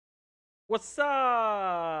What's up,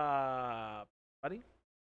 buddy?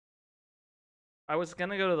 I was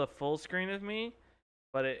gonna go to the full screen of me,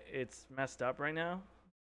 but it's messed up right now,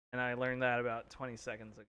 and I learned that about 20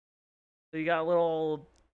 seconds ago. So you got little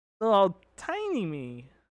tiny me,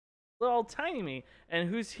 little tiny me, and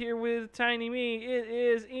who's here with tiny me? It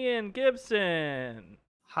is Ian Gibson.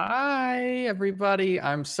 Hi, everybody.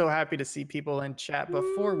 I'm so happy to see people in chat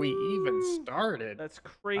before we even started. That's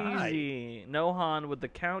Hi. crazy. Nohan with the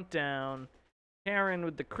countdown. Karen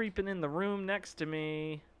with the creeping in the room next to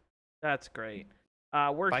me. That's great.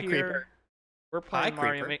 We're Bye, here. Creeper. We're playing Hi,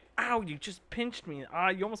 Mario Creeper. Ow, you just pinched me.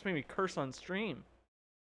 You almost made me curse on stream.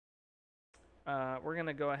 We're going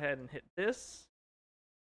to go ahead and hit this.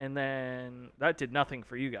 And then that did nothing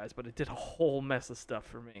for you guys, but it did a whole mess of stuff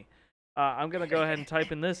for me. I'm going to go ahead and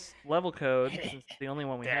type in this level code, since it's the only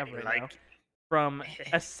one we have right now. From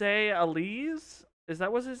Essay Elise? Is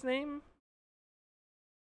that was his name?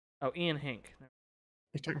 Oh, Ian Hink.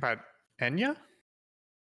 You talking about Enya?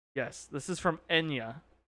 Yes, this is from Enya.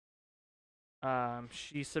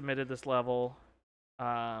 She submitted this level.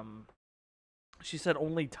 She said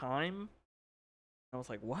only time. I was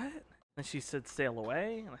like, what? And she said sail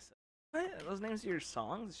away. And I said, what? Are those names of your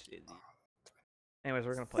songs? Anyways,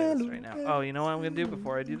 we're going to play this right now. Oh, you know what I'm going to do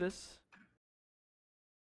before I do this?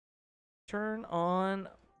 Turn on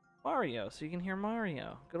Mario so you can hear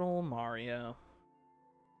Mario. Good old Mario.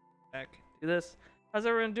 Heck, do this. How's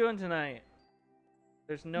everyone doing tonight?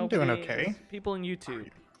 There's no doing okay. People in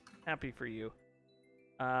YouTube. Happy for you.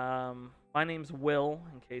 My name's Will,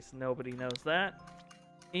 in case nobody knows that.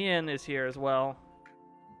 Ian is here as well.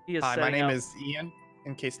 He is Hi, my name is Ian,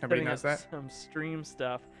 in case nobody knows that. Some stream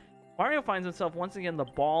stuff. Mario finds himself once again the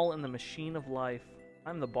ball in the machine of life.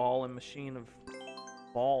 I'm the ball and machine of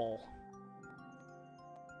ball.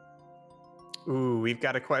 Ooh, we've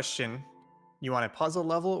got a question. You want a puzzle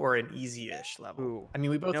level or an easy-ish level? Ooh. I mean,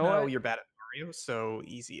 we both know you're bad at Mario, so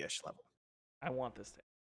easy-ish level. I want this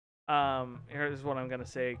thing. Here's what I'm gonna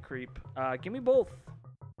say, Creep. Give me both.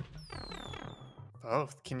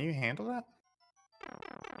 Both? Can you handle that?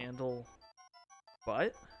 Handle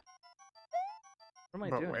what? What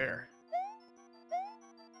am I doing? Where?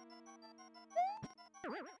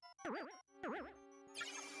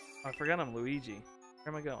 Oh, I forgot I'm Luigi.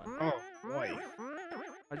 Where am I going? Oh boy.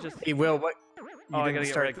 I just. Hey, Will, what? You I gotta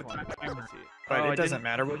get red coin. But it doesn't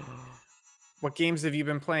matter what games have you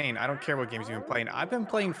been playing? I don't care what games you've been playing. I've been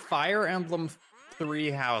playing Fire Emblem Three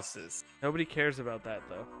Houses. Nobody cares about that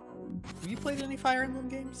though. Have you played any Fire Emblem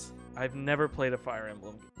games? I've never played a Fire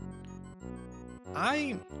Emblem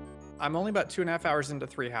game. I'm only about 2.5 hours into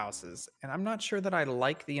Three Houses, and I'm not sure that I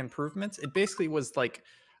like the improvements. It basically was like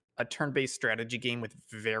a turn-based strategy game with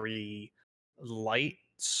very light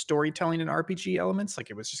storytelling and RPG elements. Like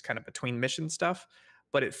it was just kind of between mission stuff,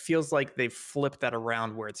 but it feels like they've flipped that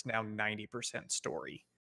around where it's now 90% story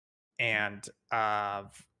and not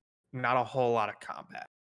a whole lot of combat.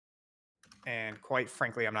 And quite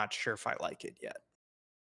frankly, I'm not sure if I like it yet.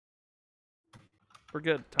 We're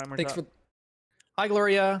good. Timer's up. Hi,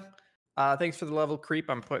 Gloria. Thanks for the level creep.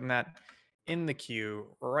 I'm putting that in the queue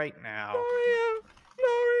right now. Gloria.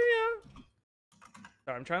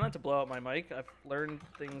 Sorry, I'm trying not to blow out my mic. I've learned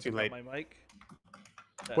things about my mic.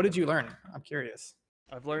 What did you learn? I'm curious.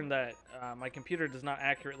 I've learned that my computer does not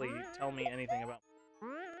accurately tell me anything about.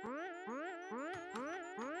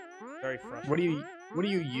 Very frustrating. What do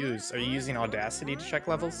you use? Are you using Audacity to check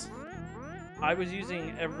levels? I was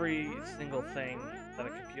using every single thing that a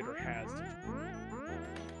computer has.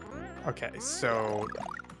 Okay, so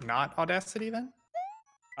not Audacity then?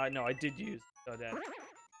 No, I did use Audacity.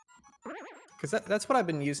 Because that's what I've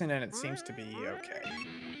been using, and it seems to be okay.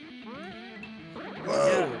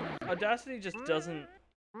 Whoa. Yeah, Audacity just doesn't.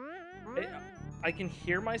 I can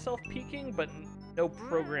hear myself peaking, but no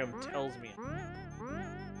program tells me.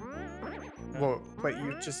 Well, but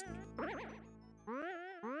you just.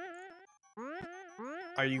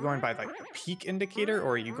 Are you going by like the peak indicator,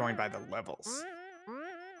 or are you going by the levels?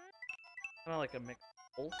 Kind of like a mix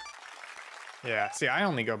of both. Yeah. See, I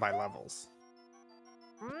only go by levels.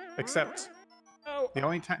 Except the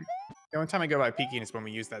only time I go by peaking is when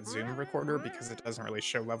we use that Zoom recorder because it doesn't really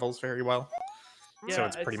show levels very well. Yeah, so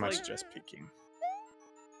it's pretty much like just peaking.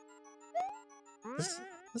 This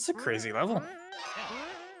is a crazy level. Yeah,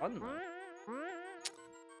 fun though.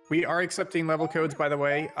 We are accepting level codes, by the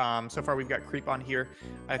way. So far, we've got Creep on here.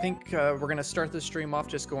 I think we're going to start the stream off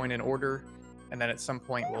just going in order. And then at some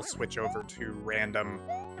point, we'll switch over to random,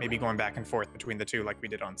 maybe going back and forth between the two like we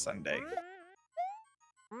did on Sunday.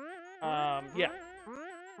 Yeah.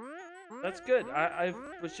 That's good. I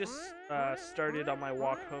was just started on my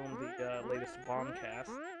walk home the latest Bombcast.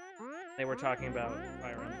 They were talking about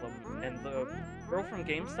Fire Emblem, and the girl from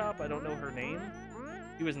GameStop, I don't know her name,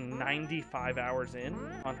 she was 95 hours in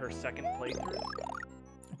on her second playthrough.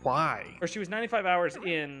 Why? Or she was 95 hours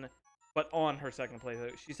in, but on her second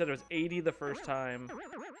playthrough. She said it was 80 the first time.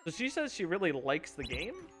 So she says she really likes the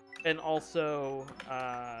game, and also,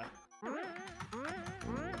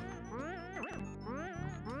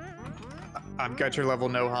 I've got your level,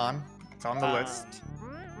 Nohan. It's on the list.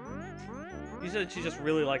 She said she just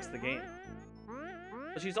really likes the game.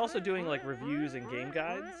 But she's also doing like reviews and game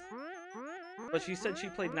guides. But she said she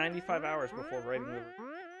played 95 hours before writing the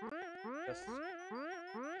just...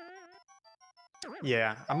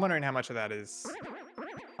 Yeah, I'm wondering how much of that is.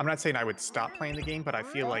 I'm not saying I would stop playing the game, but I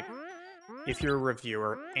feel like if you're a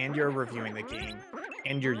reviewer and you're reviewing the game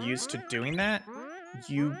and you're used to doing that,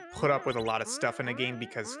 you put up with a lot of stuff in a game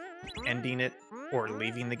because ending it or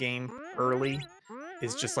leaving the game early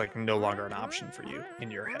is just like no longer an option for you in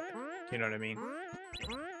your head. You know what I mean?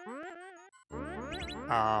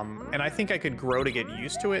 And I think I could grow to get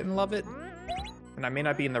used to it and love it. And I may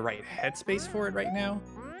not be in the right headspace for it right now,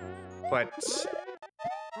 but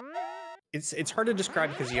it's hard to describe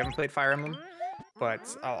because you haven't played Fire Emblem.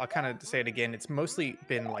 But I'll kind of say it again. It's mostly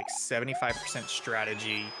been like 75%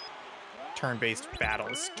 strategy, turn-based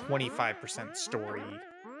battles, 25% story,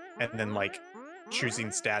 and then like choosing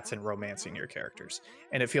stats and romancing your characters.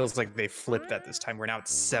 And it feels like they flipped that this time. Where now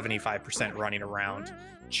it's 75% running around,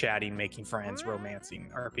 chatting, making friends,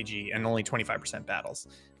 romancing, RPG, and only 25% battles.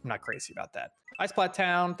 I'm not crazy about that. Hi, Splat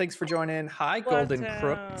Town. Thanks for joining. Hi, Golden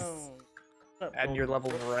Crooks. Add your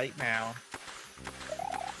level right now.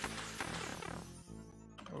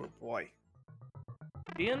 Oh boy.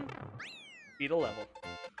 Ian, beat a level.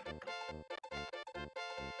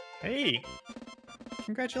 Hey,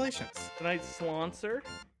 congratulations. Tonight's sponsor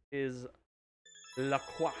is La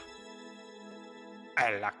Croix.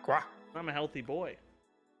 La Croix. I'm a healthy boy.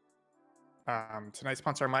 Tonight's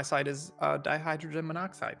sponsor on my side is dihydrogen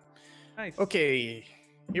monoxide. Nice. Okay,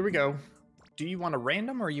 here we go. Do you want a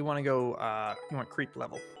random or you want to go, you want creep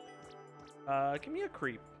level? Give me a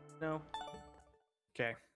creep. No.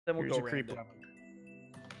 Okay. Then we'll Here's go your creep random. level.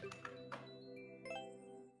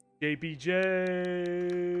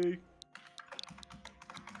 JPJ.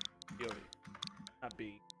 POV. Not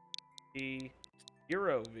B. B.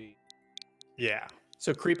 Euro V. Yeah.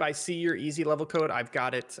 So creep, I see your easy level code. I've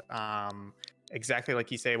got it exactly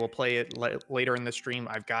like you say. We'll play it later in the stream.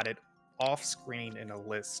 I've got it off screen in a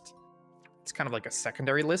list. It's kind of like a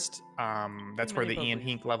secondary list. That's where the Ian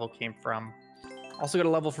Hink level came from. Also got a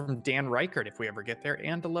level from Dan Reichert if we ever get there,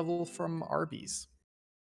 and a level from Arby's.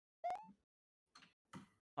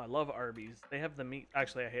 I love Arby's. They have the meat.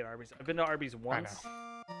 Actually, I hate Arby's. I've been to Arby's once.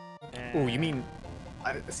 Oh, you mean?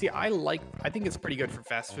 See, I think it's pretty good for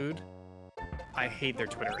fast food. I hate their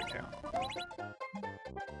Twitter account.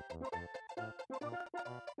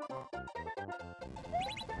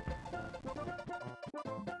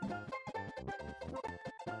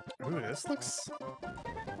 Ooh, this looks...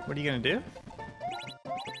 What are you gonna do?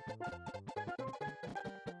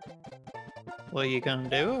 What are you gonna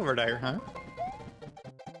do over there, huh?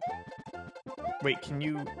 Wait, can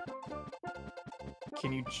you...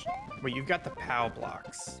 Wait, you've got the POW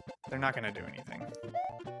blocks. They're not gonna do anything.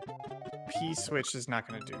 P-switch is not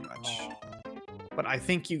gonna do much. But I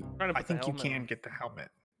think you can get the helmet.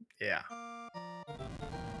 Yeah.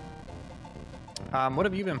 What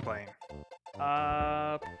have you been playing?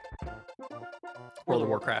 World of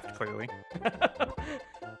Warcraft, clearly.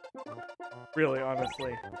 Really,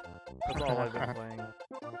 honestly. That's all I've been playing.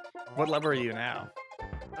 What level are you now?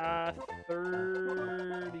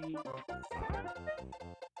 30.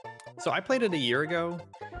 So I played it a year ago,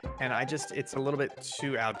 and it's a little bit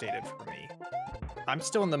too outdated for me. I'm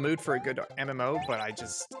still in the mood for a good MMO, but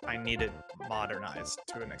I need it modernized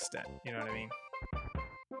to an extent. You know what I mean?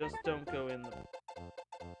 Just don't go in the...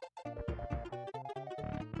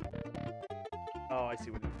 Oh, I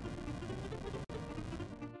see what you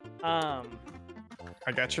mean.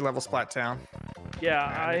 I got your level Splat Town. Yeah,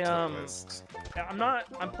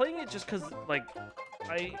 I'm playing it just because, like,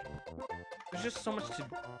 there's just so much to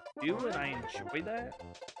do, and I enjoy that.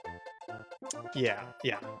 Yeah,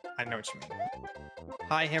 I know what you mean.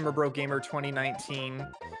 Hi, Hammer Bro Gamer 2019.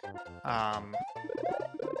 I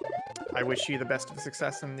wish you the best of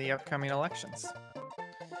success in the upcoming elections.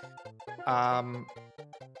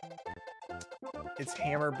 It's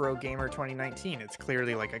Hammer Bro Gamer 2019. It's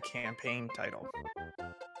clearly like a campaign title.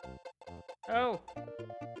 Oh.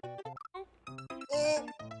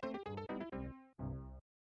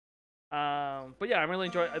 But yeah, I'm really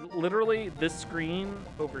enjoying. Literally, this screen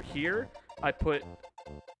over here, I put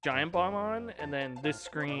Giant Bomb on, and then this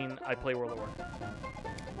screen I play World of Warcraft.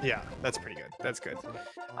 Yeah, that's pretty good. That's good.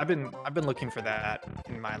 I've been looking for that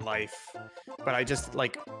in my life, but I just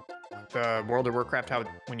like the World of Warcraft. How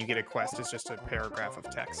when you get a quest, it's just a paragraph of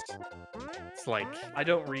text. It's like I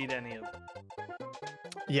don't read any of them.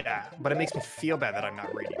 yeah, but it makes me feel bad that I'm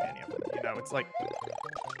not reading any of them. You know, it's like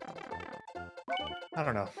I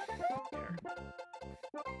don't know.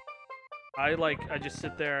 I just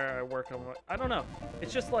sit there, I work on. I don't know.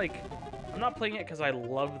 It's just like I'm not playing it because I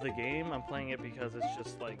love the game. I'm playing it because it's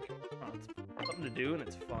just like it's something to do and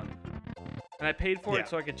it's fun. And I paid for it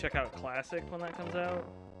so I could check out Classic when that comes out.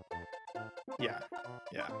 Yeah,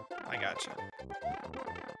 yeah, I gotcha.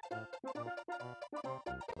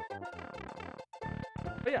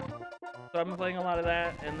 But yeah, so I've been playing a lot of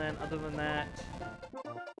that, and then other than that,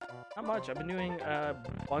 not much. I've been doing a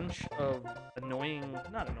bunch of not annoying,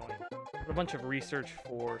 but a bunch of research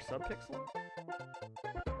for Subpixel.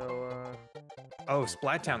 So, oh,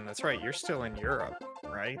 Splattown, that's right. You're still in Europe,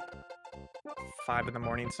 right? 5 in the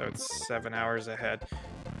morning, so it's 7 hours ahead.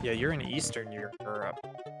 Yeah, you're in Eastern Europe.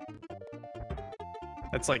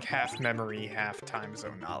 That's like half memory, half time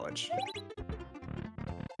zone knowledge.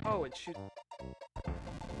 oh, it should.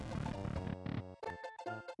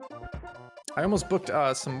 I almost booked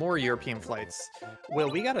some more European flights.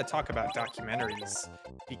 Will, we gotta talk about documentaries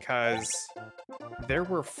because there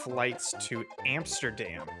were flights to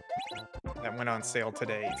Amsterdam that went on sale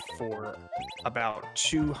today for about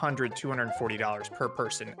 $240 per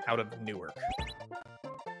person out of Newark.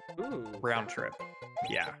 Ooh. Round trip.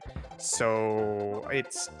 Yeah. So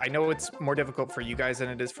I know it's more difficult for you guys than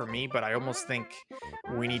it is for me, but I almost think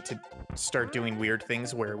we need to start doing weird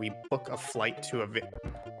things where we book a flight to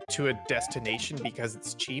a destination because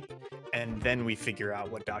it's cheap, and then we figure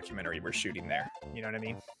out what documentary we're shooting there. You know what I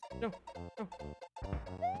mean? No.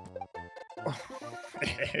 Oh.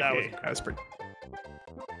 that was pretty.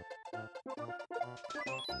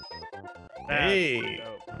 Hey,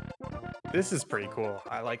 this is pretty cool.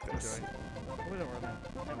 I like this.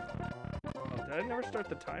 Did I never start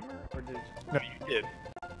the timer, or did you? No, you did.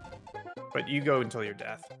 But you go until your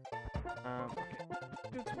death. Okay.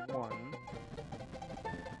 It's 1.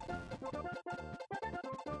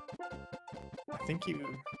 I think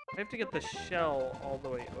you. I have to get the shell all the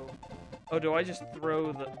way over. Oh, do I just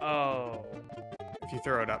throw the? Oh. If you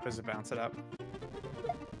throw it up, does it bounce it up?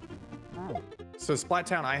 So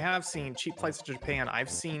Splattown, I have seen cheap flights to Japan. I've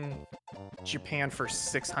seen Japan for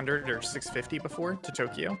 600 or 650 before to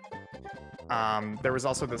Tokyo. There was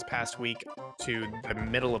also this past week to the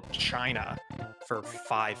middle of China for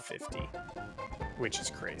 550, which is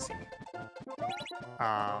crazy.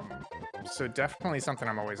 So definitely something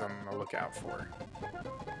I'm always on the lookout for.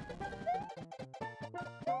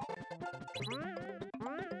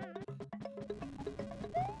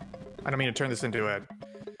 I don't mean to turn this into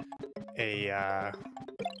a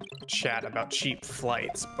chat about cheap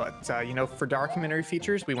flights, but you know, for documentary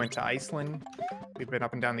features, we went to Iceland. We've been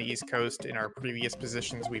up and down the East Coast. In our previous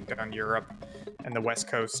positions, we've done Europe and the West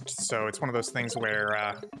Coast. So it's one of those things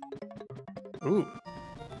where, ooh,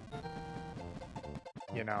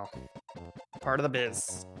 you know, part of the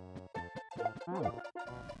biz.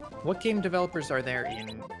 What game developers are there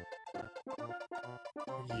in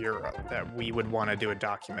Europe that we would want to do a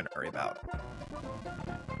documentary about?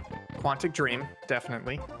 Quantic Dream,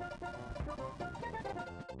 definitely.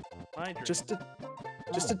 My dream.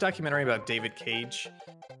 Just a documentary about David Cage,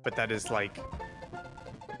 but that is like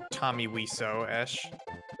Tommy Wiseau-ish.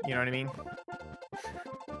 You know what I mean?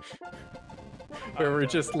 Where we're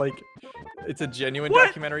just like, it's a genuine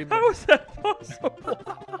documentary. How is that possible?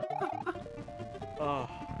 Oh.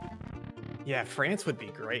 Yeah, France would be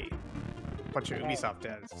great. Bunch of Ubisoft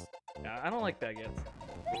devs. Yeah, I don't like baguettes.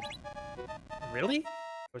 Really?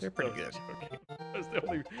 They're pretty good. That's the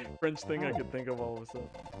only French thing I could think of all of a sudden.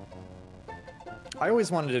 I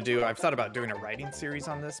always wanted to do, I've thought about doing a writing series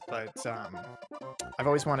on this, but I've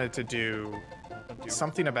always wanted to do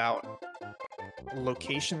something about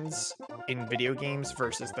locations in video games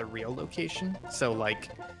versus the real location. So like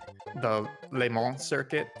the Le Mans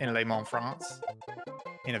circuit in Le Mans, France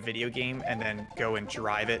in a video game, and then go and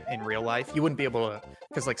drive it in real life. You wouldn't be able to,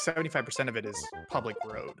 because like 75% of it is public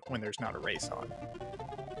road when there's not a race on.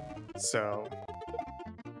 So,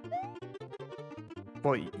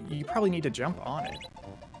 well, you probably need to jump on it.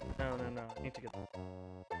 No. I need to get.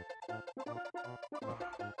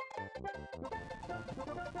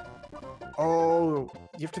 Oh,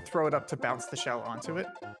 you have to throw it up to bounce the shell onto it?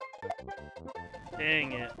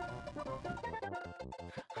 Dang it.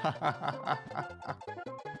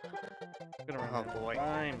 Oh boy.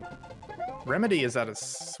 Time. Remedy is out of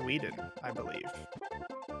Sweden, I believe.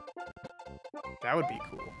 That would be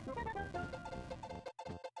cool.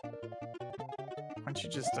 Why don't you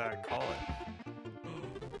just call it?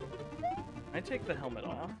 Can I take the helmet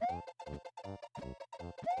off?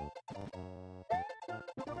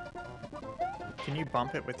 Can you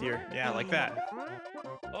bump it with your... Yeah, like that.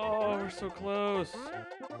 Oh, we're so close.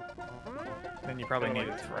 Then you probably Gotta, need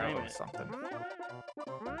like, to time throw it. something.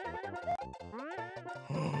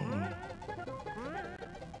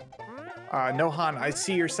 Nohan, I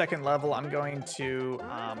see your second level. I'm going to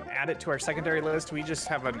add it to our secondary list. We just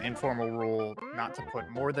have an informal rule not to put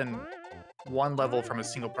more than one level from a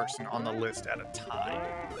single person on the list at a time.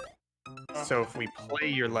 So if we play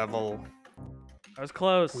your level, I was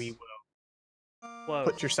close. we will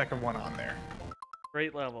put your second one on there.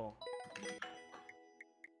 Great level.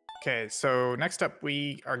 Okay, so next up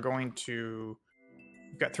we are going to...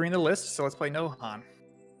 We've got 3 in the list, so let's play Nohan.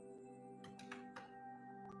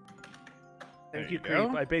 Thank There you, you go.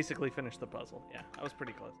 Creep. I basically finished the puzzle. Yeah, I was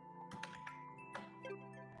pretty close.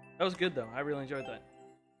 That was good, though. I really enjoyed that.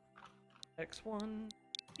 X1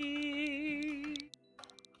 E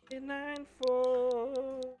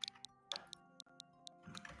 894.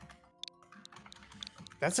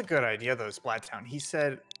 That's a good idea, though, Splattown. He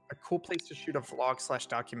said a cool place to shoot a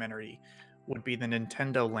vlog/documentary would be the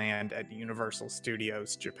Nintendo Land at Universal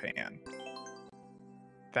Studios Japan.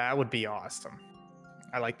 That would be awesome.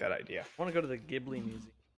 I like that idea. I want to go to the Ghibli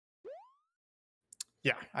Museum.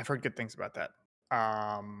 Yeah, I've heard good things about that.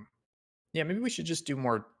 Yeah, maybe we should just do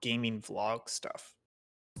more gaming vlog stuff.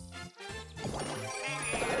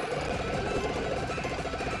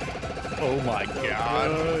 Oh my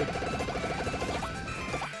god. Good.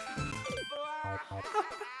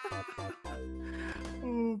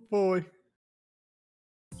 Oh boy.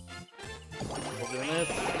 We're doing this.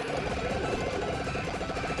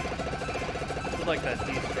 This is like that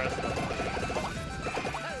de-stress level.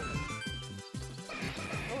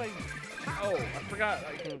 Oh, I forgot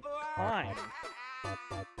I can climb.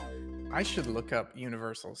 I should look up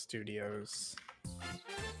Universal Studios.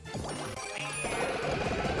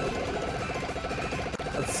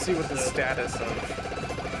 Let's see what the status of...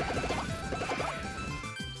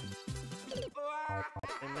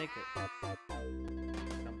 They make it.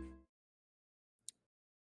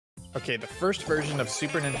 Okay, the first version of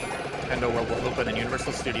Super Nintendo World will open in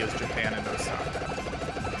Universal Studios Japan in Osaka.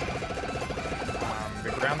 The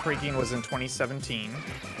groundbreaking was in 2017.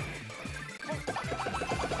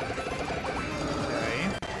 Okay.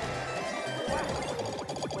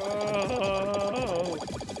 Oh,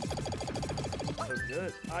 so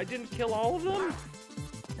good. I didn't kill all of them?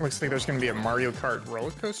 Looks like there's going to be a Mario Kart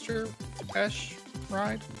roller coaster-esh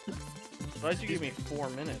ride. Why'd you give me 4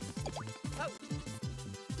 minutes?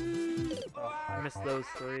 Oh, I missed those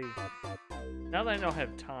 3. Now that I know I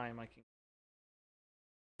have time, I can...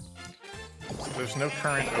 So there's no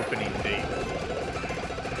current opening date.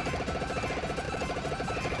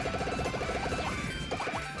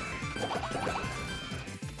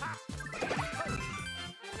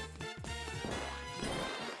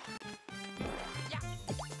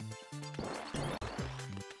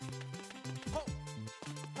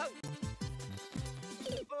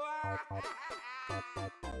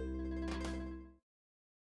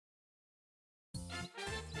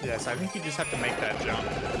 Yes, I think you just have to make that jump.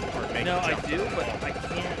 Or make No, the I jump. do, but I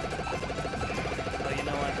can't... Oh, you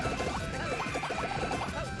know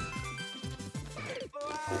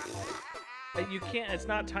what? You can't... It's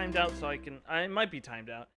not timed out, so I can... It might be timed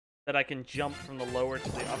out. That I can jump from the lower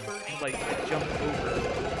to the upper. Like, I jump over.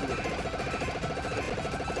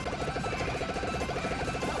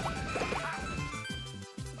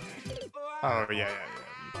 Oh, yeah.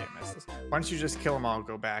 You can't miss this. Why don't you just kill them all,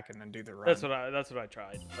 go back, and then do the run? That's what I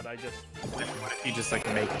tried, but I just... And then what if you just, like,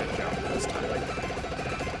 make the jump this time?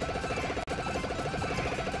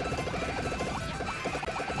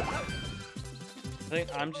 I think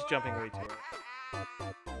I'm just jumping way too early.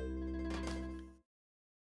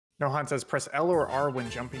 Nohan says press L or R when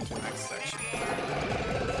jumping to the next section.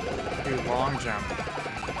 Do long jump.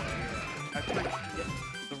 I forget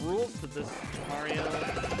the rules to this Mario.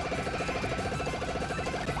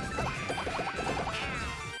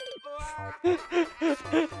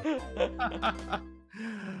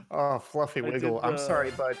 Oh, Fluffy I Wiggle. did I'm the-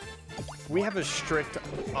 sorry, but we have a strict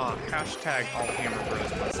hashtag all Hammer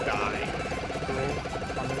Bros must die rule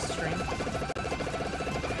on this stream.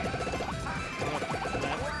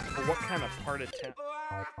 Or what kind of part attempt?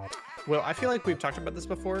 Well, I feel like we've talked about this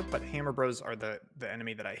before, but Hammer Bros are the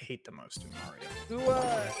enemy that I hate the most in Mario.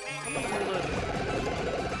 Someone told us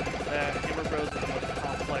that Hammer Bros is the most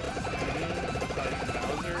complex enemy besides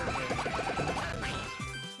Bowser.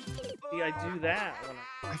 See, I do that when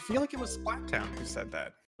I feel like it was Splattown who said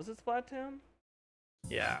that. Was it Splattown?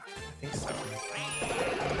 Yeah, I think so.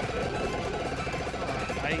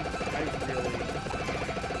 I really.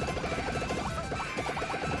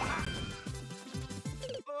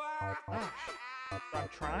 Stop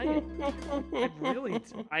trying.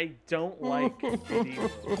 I don't like zero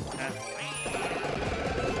at all.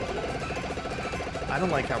 I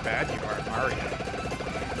don't like how bad you are at Mario.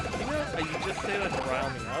 You know, you just say that to rile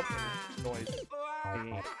me up, and it annoys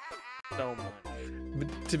me so much. But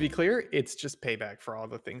to be clear, it's just payback for all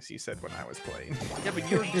the things you said when I was playing. Yeah, but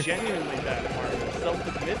you're genuinely bad at Mario,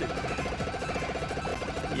 self-admitted.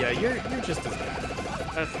 Yeah, you're just as bad.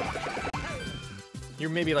 That's not true. You're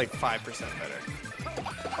maybe like 5% better.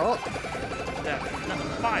 Oh! That's not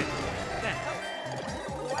 5. Yeah.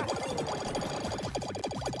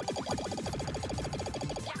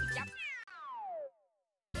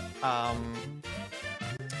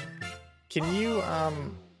 Can you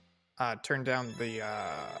turn down the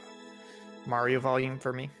Mario volume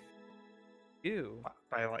for me Ew.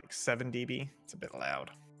 by like 7 dB? It's a bit loud.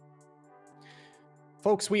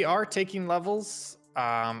 Folks, we are taking levels.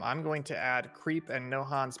 I'm going to add Creep and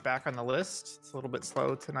Nohan's back on the list. It's a little bit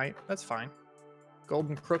slow tonight. That's fine.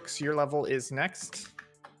 Golden Crooks, your level is next.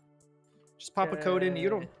 Just pop a code in. You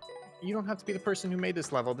don't have to be the person who made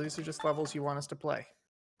this level. These are just levels you want us to play.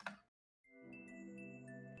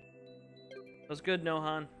 That was good,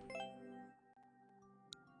 Nohan.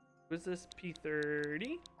 Who's this?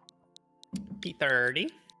 P30? P30.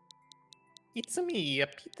 It's me, a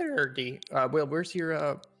P30. Will, where's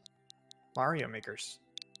your Mario makers?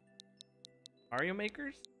 Mario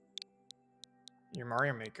Makers? Your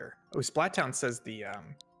Mario Maker. Oh, Splattown says the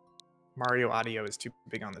Mario audio is too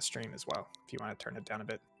big on the stream as well. If you want to turn it down a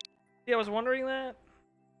bit. Yeah, I was wondering that.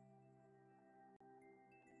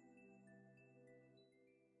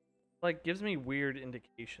 Like, gives me weird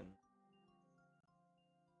indication.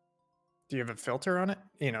 Do you have a filter on it?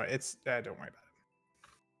 You know, it's don't worry about it.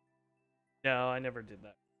 No, I never did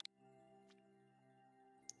that.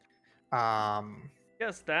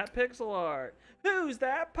 Yes, that pixel art. Who's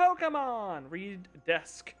that Pokemon? Read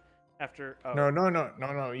desk after. Oh.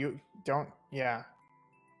 No. You don't. Yeah.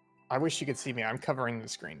 I wish you could see me. I'm covering the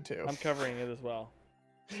screen too. I'm covering it as well.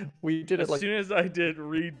 We did it as like. Soon as I did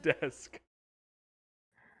read desk,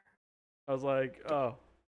 I was like, oh.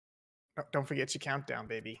 Don't forget your countdown,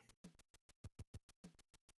 baby.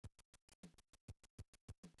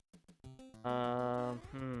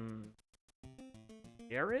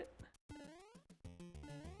 Garrett?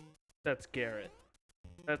 That's Garrett.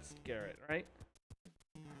 That's Garrett, right?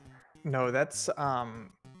 No, that's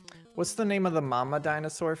what's the name of the mama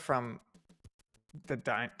dinosaur from the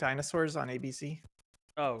dinosaurs on ABC?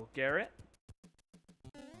 Oh, Garrett?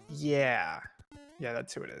 Yeah. Yeah,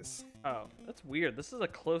 that's who it is. Oh, that's weird. This is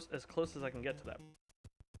as close as I can get to that.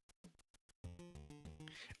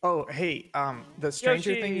 Oh, hey, the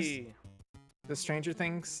Stranger Yoshi! Things. The Stranger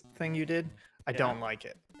Things thing you did, I don't like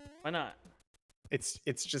it. Why not? It's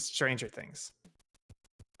just Stranger Things.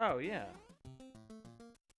 Oh yeah.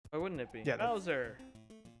 Why wouldn't it be? Yeah, Bowser.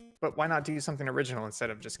 But why not do something original instead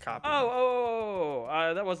of just copying?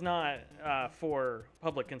 That was not for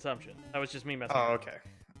public consumption. That was just me messing. Oh, okay.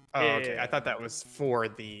 Oh, Yeah, okay. yeah. I thought that was for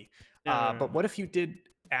the. No. But what if you did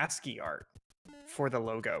ASCII art for the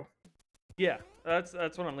logo? Yeah, that's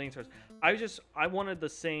what I'm leaning towards. I wanted the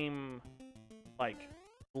same, like,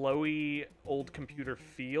 glowy old computer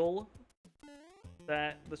feel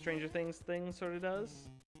that the Stranger Things thing sort of does.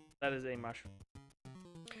 That is a mushroom.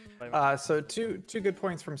 So two good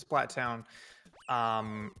points from Splattown.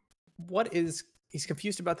 He's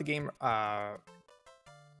confused about the game Rihanna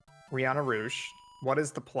Rouge. What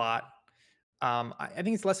is the plot? I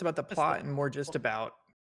think it's less about the plot and more just about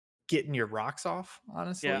getting your rocks off,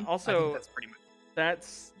 honestly. Yeah, also, I think that's pretty much.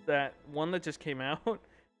 That's that one that just came out.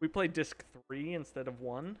 We played disc 3 instead of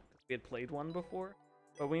 1. We had played 1 before,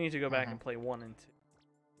 but we need to go back and play 1 and 2.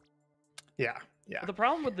 Yeah. But the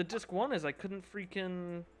problem with the disc 1 is I couldn't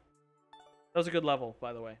freaking. That was a good level,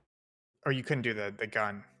 by the way. Or you couldn't do the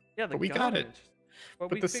gun. Yeah, but we got it.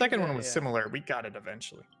 But the second one was similar. We got it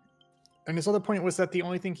eventually. And his other point was that the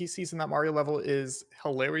only thing he sees in that Mario level is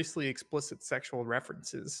hilariously explicit sexual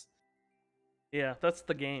references. Yeah, that's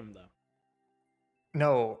the game, though.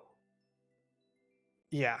 No.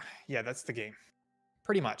 Yeah, that's the game.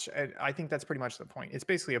 Pretty much. I think that's pretty much the point. It's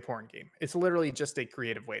basically a porn game. It's literally just a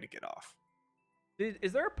creative way to get off.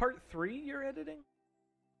 Is there a part 3 you're editing?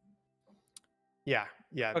 Yeah.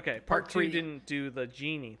 Okay, part 2 didn't do the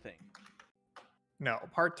genie thing. No,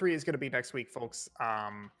 part 3 is going to be next week, folks.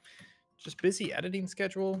 Just busy editing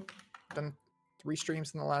schedule. Done 3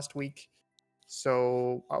 streams in the last week.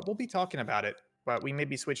 So we'll be talking about it, but we may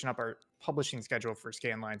be switching up our publishing schedule for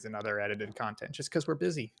scanlines and other edited content just because we're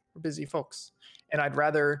busy. We're busy folks. And I'd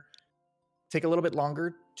rather take a little bit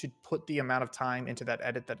longer to put the amount of time into that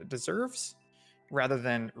edit that it deserves rather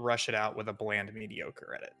than rush it out with a bland,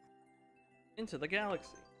 mediocre edit. Into the galaxy.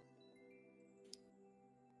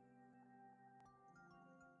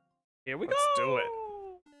 Here we Let's go. do it.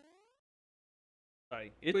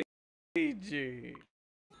 Sorry, it's Luigi.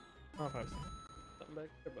 I don't know if I was something back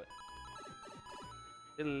there, but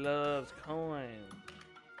it loves coins.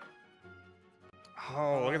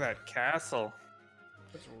 Oh, look at that castle.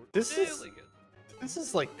 That's This really is good. this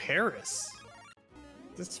is like Paris.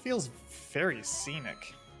 This feels very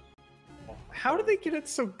scenic. How did they get it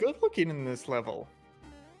so good looking in this level?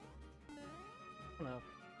 I don't know.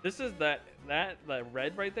 This is the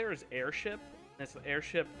red right there is airship. And it's the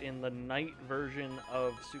airship in the night version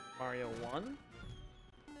of Super Mario 1.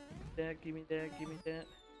 That, give me that, give me that.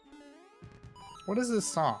 What is this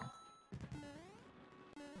song?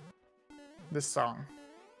 This song.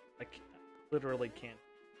 I literally can't.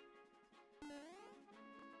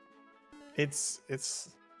 It's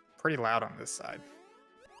pretty loud on this side.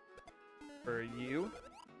 For you?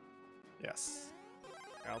 Yes.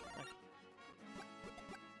 I'll-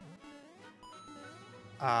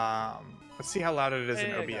 Let's see how loud it is in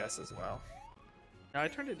Hey, I got OBS as well. Now I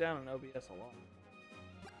turned it down in OBS a lot.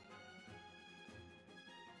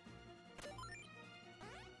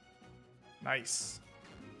 Nice.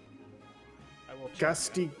 I will check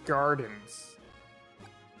Gusty Gardens.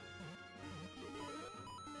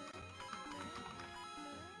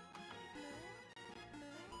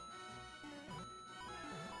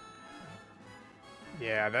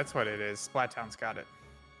 Yeah, that's what it is. Splattown's got it.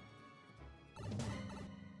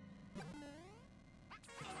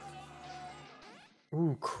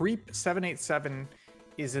 Ooh, Creep 787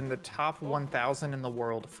 is in the top 1,000 in the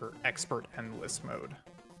world for expert endless mode.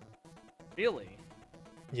 Really?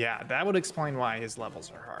 Yeah, that would explain why his levels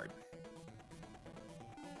are hard.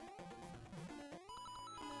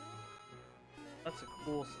 That's a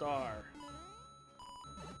cool star.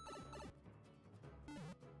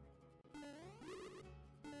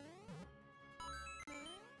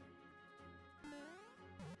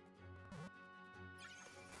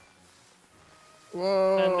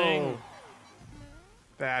 Whoa! Ending.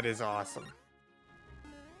 That is awesome.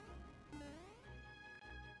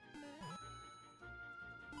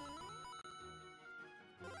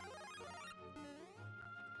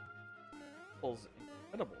 It's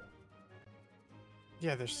incredible.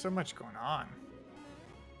 Yeah, there's so much going on.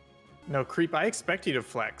 No, Creep, I expect you to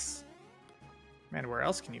flex. Man, where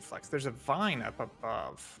else can you flex? There's a vine up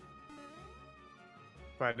above.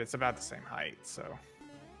 But it's about the same height, so...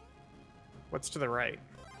 What's to the right?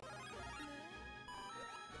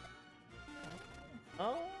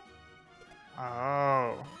 Oh.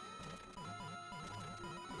 Oh.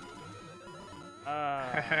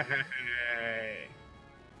 Hey.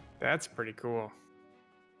 That's pretty cool.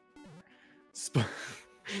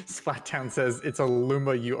 Splattown says, it's a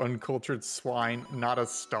Luma, you uncultured swine, not a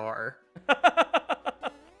star.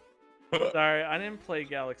 Sorry, I didn't play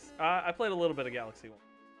Galaxy. I played a little bit of Galaxy 1.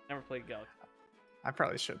 Never played Galaxy. I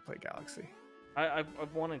probably should play Galaxy. I've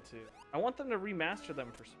wanted to. I want them to remaster them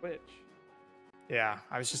for Switch. Yeah,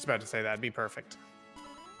 I was just about to say that'd be perfect.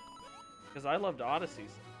 Because I loved Odyssey.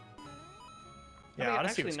 Yeah, I mean,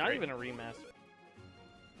 Odyssey actually, was not great. even a remaster.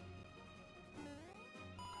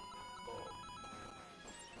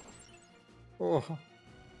 Oh.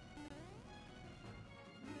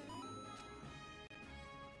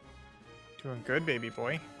 Doing good, baby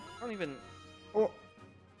boy. I don't even. Oh.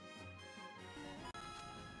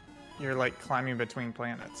 You're like climbing between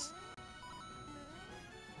planets.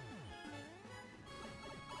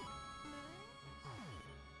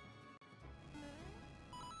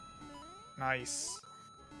 Nice.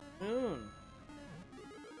 Moon.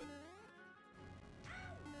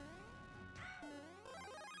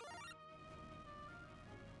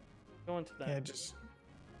 Go into that. Yeah, just...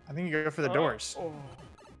 I think you go for the Oh, doors. Oh.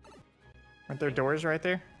 Aren't there doors right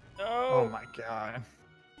there? No. Oh my god.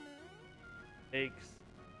 Takes.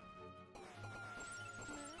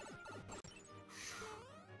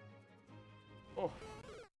 Oh.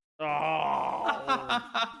 Oh.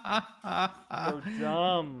 So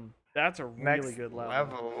dumb. That's a really Next good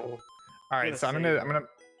level. All right, gonna so I'm save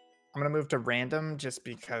gonna move to random just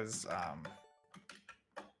because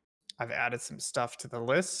I've added some stuff to the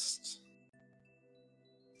list.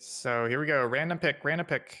 So here we go. Random pick.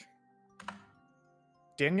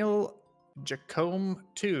 Daniel Jacome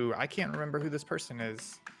 2. I can't remember who this person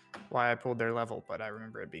is, why I pulled their level, but I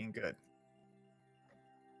remember it being good.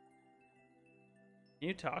 Can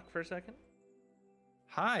you talk for a second?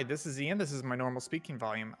 Hi, this is Ian. This is my normal speaking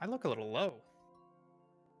volume. I look a little low.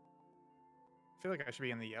 I feel like I should be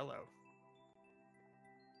in the yellow.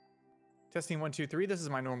 Testing 1, 2, 3. This is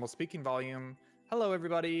my normal speaking volume. Hello,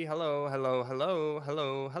 everybody. Hello, hello, hello,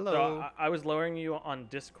 hello, So hello. I was lowering you on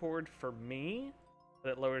Discord for me,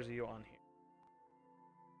 but it lowers you on here.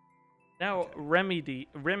 Now Okay.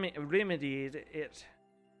 remedied it.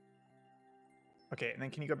 Okay, and then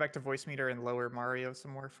can you go back to voice meter and lower Mario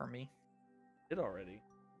some more for me? Did already.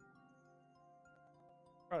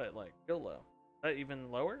 Brought it like real low. Is that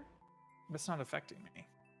even lower? That's not affecting me.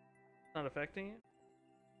 It's not affecting you?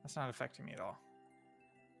 That's not affecting me at all.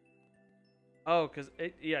 Oh,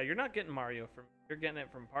 yeah, you're not getting Mario from. You're getting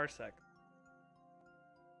it from Parsec.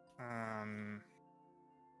 Are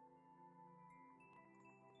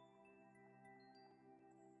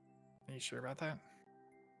you sure about that?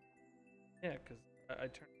 Yeah, because I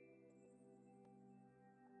turned.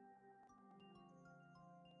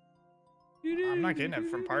 I'm not getting it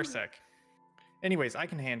from Parsec. Anyways, I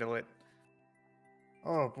can handle it.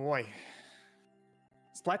 Oh boy.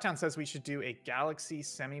 Splattown says we should do a Galaxy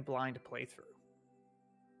semi-blind playthrough.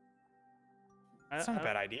 That's not a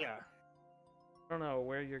bad idea. I don't know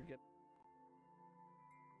where you're getting.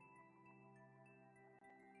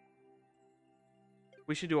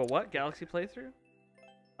 We should do a what? Galaxy playthrough?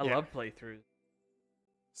 I Yeah. love playthroughs.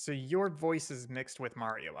 So your voice is mixed with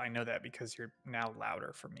Mario. I know that because you're now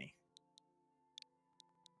louder for me.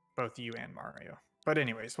 Both you and Mario. But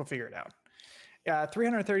anyways, we'll figure it out.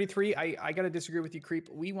 333, I got to disagree with you, Creep.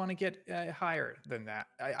 We want to get higher than that.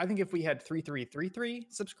 I think if we had 3333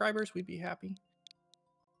 subscribers, we'd be happy.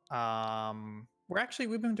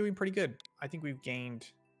 We've been doing pretty good. I think we've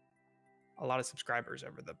gained a lot of subscribers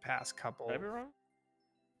over the past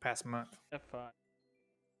past month. F5,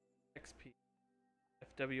 XP,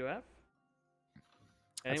 FWF.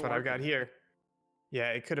 That's what I've got here. Yeah,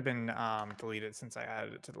 it could have been deleted since I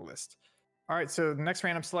added it to the list. All right, so the next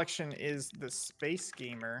random selection is the Space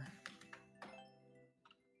Gamer.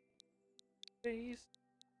 Space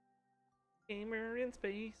Gamer in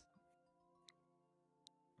space.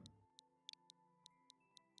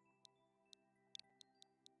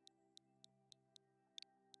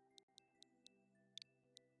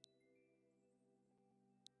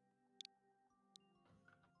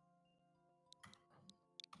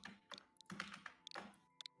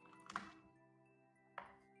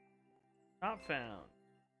 Not found.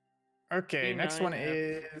 Okay, next one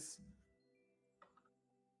is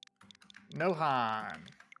Nohan.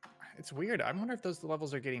 It's weird. I wonder if those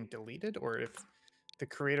levels are getting deleted or if the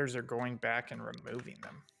creators are going back and removing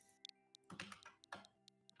them.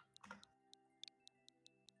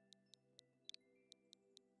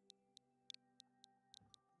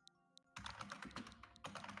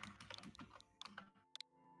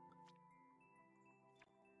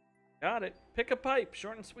 Got it. Pick a pipe,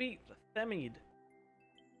 short and sweet. Themid.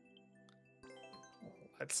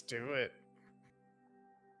 Let's do it.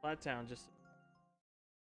 Flattown, just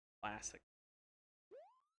classic.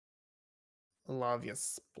 Love you,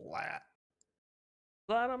 Splat.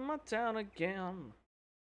 Flat on my town again.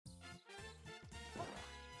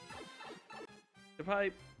 The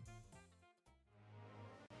pipe.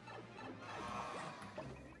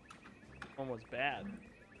 One was bad.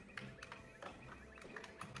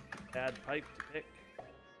 Bad pipe to pick.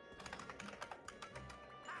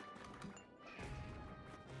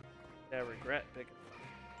 Yeah, regret picking.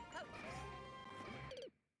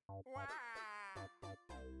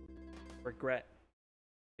 Regret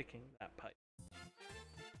picking that pipe.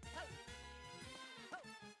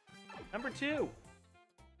 Number 2.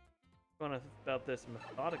 Going about this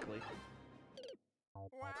methodically.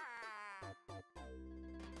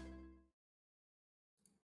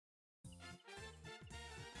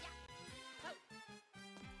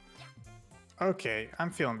 Okay,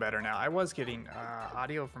 I'm feeling better now. I was getting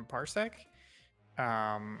audio from Parsec.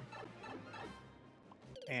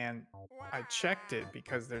 And I checked it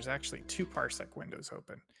because there's actually 2 Parsec windows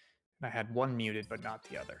open. And I had one muted, but not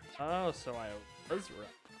the other. Oh, so I was right.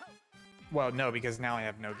 Well, no, because now I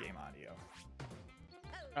have no game audio.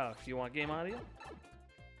 Oh, if you want game audio?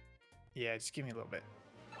 Yeah, just give me a little bit.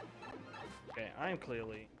 Okay, I'm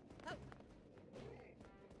clearly...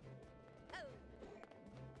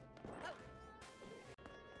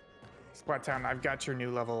 Splattown, I've got your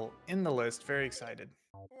new level in the list. Very excited.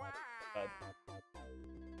 I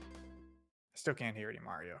still can't hear any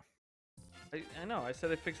Mario. I know, I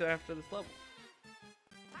said I fix it after this level.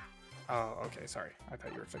 Oh, okay, sorry. I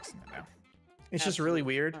thought you were fixing it now. It's just really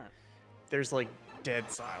weird. There's like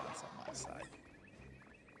dead silence on my side.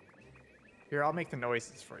 Here, I'll make the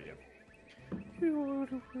noises for you.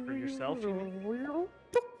 For yourself, you mean?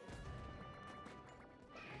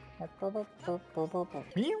 What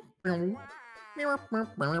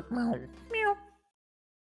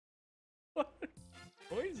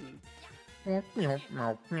noises? Why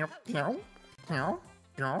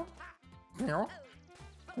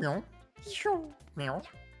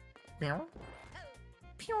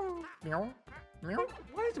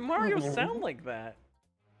does Mario sound like that?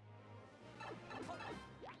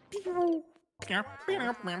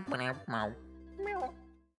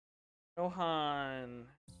 Johan.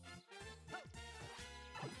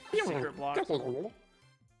 Secret blocks.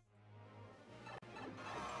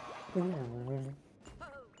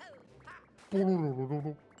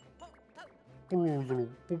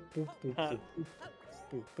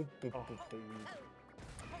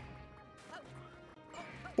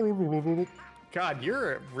 God,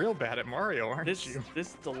 you're real bad at Mario, aren't you?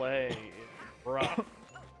 This delay is rough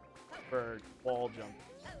for wall jumping.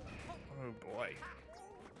 Oh boy.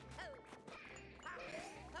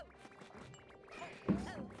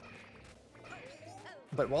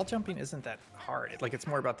 But wall jumping isn't that hard. It's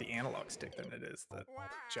more about the analog stick than it is the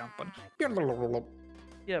jumping.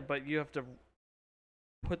 Yeah, but you have to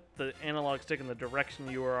put the analog stick in the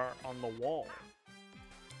direction you are on the wall.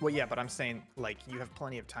 Well, yeah, but I'm saying, you have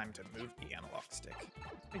plenty of time to move the analog stick.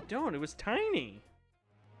 I don't. It was tiny.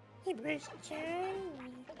 It was tiny.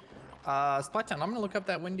 Splattown, I'm gonna look up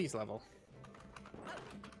that Wendy's level.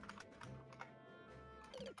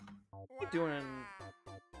 What are you doing?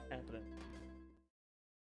 Happening.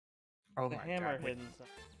 Oh The my hammer god. hidden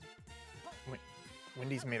something.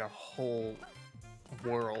 Wendy's made a whole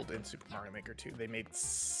world in Super Mario Maker 2. They made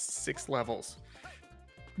 6 levels.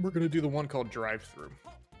 We're gonna do the one called Drive-Thru.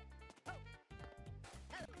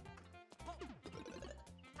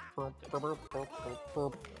 Oh,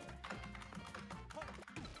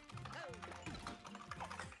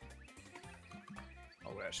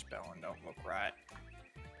 that spelling don't look right.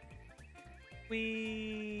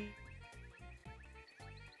 Wee.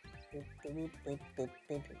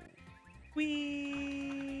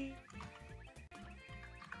 Wee.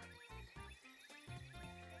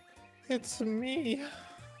 It's me,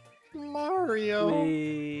 Mario.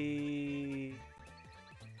 Wee.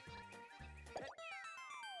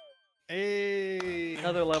 Hey.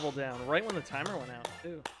 Another level down, right when the timer went out,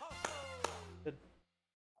 too. Good.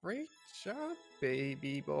 Great job,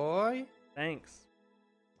 baby boy. Thanks.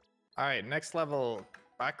 All right, next level.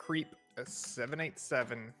 Back creep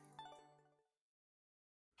 787.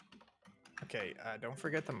 Okay, don't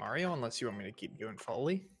forget the Mario unless you want me to keep doing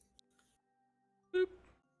Foley. Boop.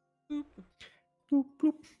 Boop. Boop,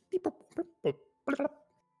 boop, beep, boop, boop, boop, boop, boop.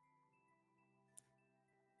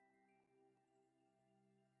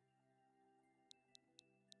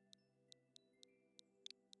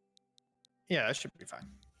 Yeah, that should be fine.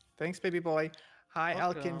 Thanks, baby boy. Hi,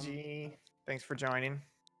 Welcome. Alkinji. Thanks for joining.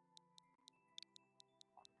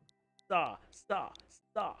 Stop.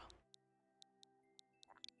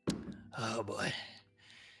 Oh boy.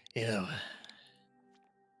 You know,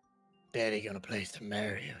 Daddy gonna play some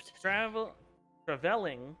Mario today.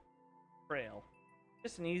 Traveling trail.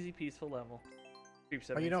 Just an easy, peaceful level. Creep Oh,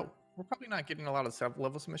 77. we're probably not getting a lot of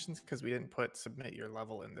sub-level submissions because we didn't put submit your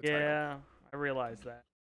level in the title. Yeah, I realized that.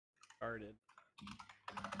 Started.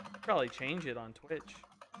 Probably change it on Twitch.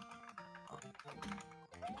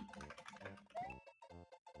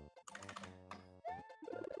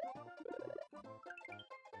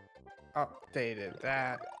 Updated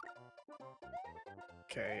that.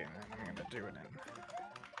 Okay, and then I'm gonna do it in.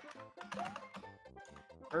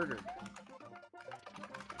 Murdered.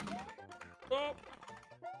 Oh.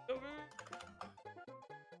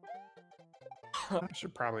 I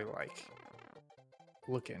should probably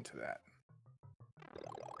look into that.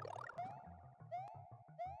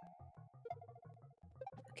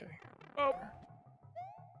 Okay. Oh.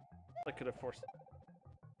 I could have forced it.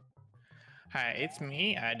 Hi, it's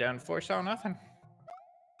me. I don't foresaw nothing.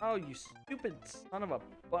 Oh, you stupid son of a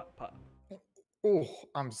butt pup. Oh,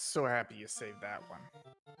 I'm so happy you saved that one.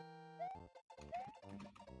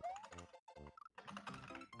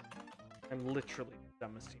 I'm literally the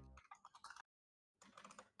dumbest team.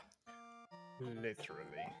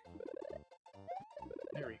 Literally.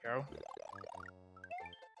 There we go.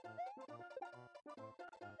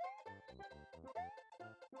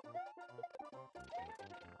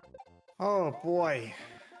 Oh boy.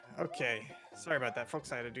 Okay. Sorry about that,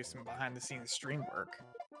 folks. I had to do some behind the scenes stream work.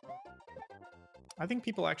 I think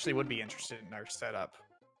people actually would be interested in our setup.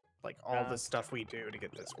 All the stuff we do to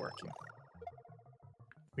get this working.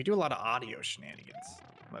 We do a lot of audio shenanigans,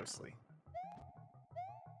 mostly.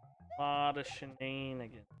 Lot of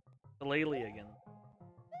shenanigans. Shillelagh again.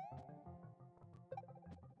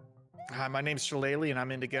 Hi, my name's Shillelagh, and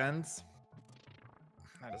I'm into guns.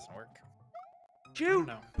 That doesn't work. Shoot,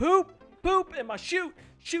 know. poop in my shoot,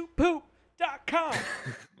 shootpoop.com.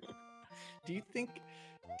 Do you think?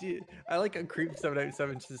 I like a creep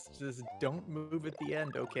 797 just don't move at the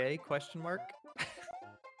end, okay? Question mark.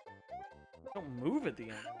 Don't move at the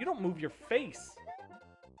end. You don't move your face.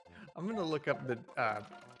 I'm gonna look up the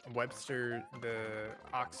Webster, the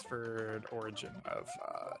Oxford origin of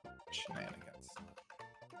shenanigans.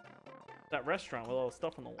 That restaurant with all the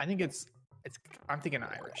stuff on the wall. I think it's. I'm thinking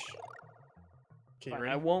Irish. Okay, Fine,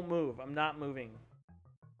 ready? I won't move. I'm not moving.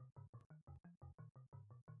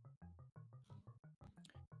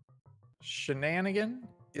 Shenanigan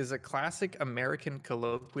is a classic American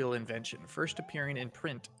colloquial invention, first appearing in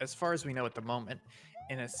print, as far as we know at the moment,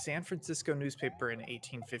 in a San Francisco newspaper in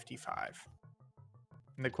 1855.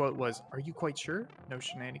 And the quote was, "Are you quite sure? No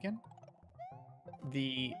shenanigan?"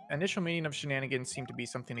 The initial meaning of shenanigans seemed to be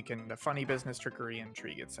something akin to funny business, trickery,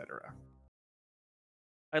 intrigue, etc.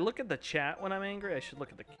 I look at the chat when I'm angry. I should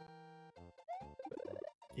look at the.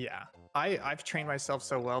 Yeah, I've trained myself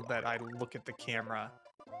so well that I look at the camera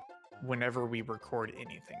whenever we record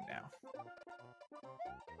anything now.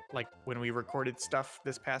 Like when we recorded stuff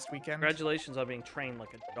this past weekend. Congratulations on being trained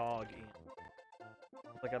like a dog, Ian.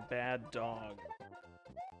 Like a bad dog.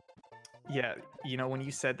 Yeah, you know, when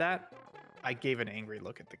you said that, I gave an angry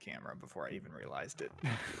look at the camera before I even realized it.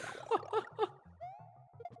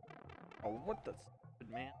 Oh, what the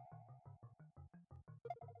stupid man.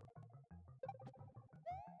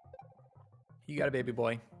 You got a baby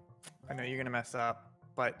boy. I know you're gonna mess up,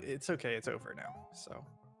 but it's okay. It's over now. So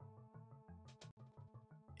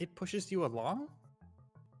it pushes you along.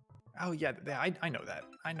 Oh yeah, I know that.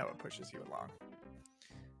 I know it pushes you along.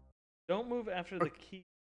 Don't move after the key.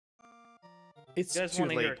 It's You guys too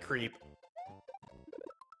wanna hear late, a- creep.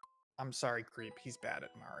 I'm sorry, creep. He's bad at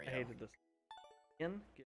Mario. I hated this. Ian,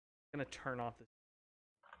 I'm gonna turn off this.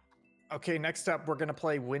 Okay, next up, we're gonna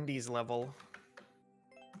play Wendy's level.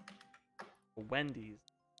 Wendy's.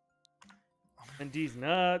 Wendy's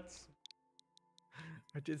nuts.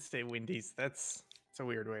 I did say Wendy's. That's a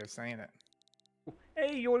weird way of saying it.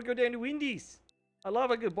 Hey, you want to go down to Wendy's? I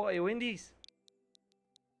love a good boy at Wendy's.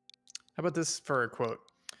 How about this for a quote?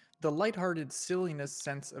 The lighthearted silliness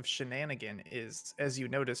sense of shenanigan is, as you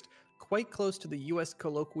noticed, quite close to the U.S.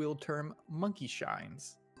 colloquial term monkey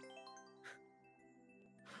shines.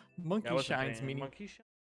 Monkey I wasn't shines paying. meaning Monkey shine?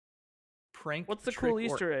 prank. What's the trick, cool or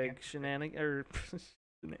Easter egg? Shenanigan or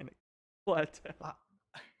shenanigan? What?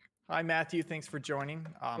 Hi Matthew, thanks for joining.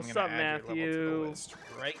 I'm What's gonna up, add your level to Matthew? the list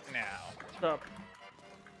right now. What's up?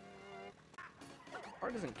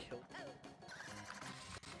 Car doesn't kill.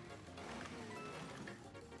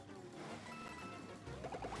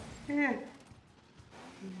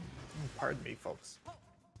 Pardon me, folks.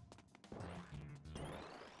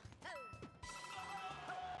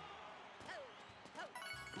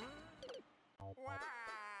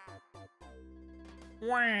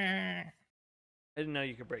 I didn't know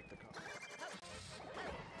you could break the car.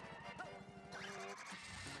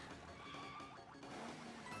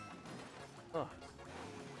 Oh.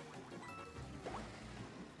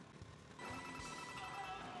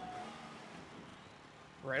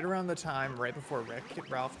 Right around the time, right before Wreck-It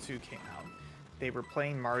Ralph 2 came out, they were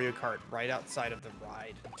playing Mario Kart right outside of the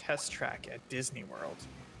ride test track at Disney World.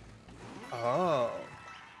 Oh.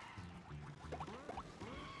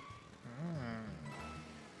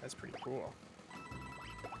 That's pretty cool.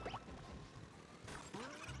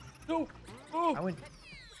 No! Oh! I went.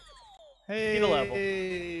 Beat a level.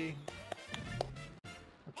 Hey.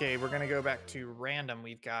 Okay, we're gonna go back to random.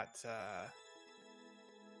 We've got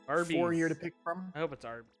Arby's. 4 here to pick from. I hope it's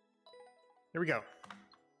Arby's. Here we go.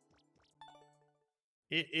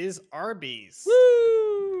 It is Arby's.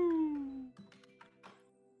 Woo!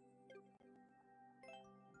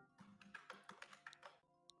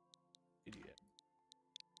 Idiot.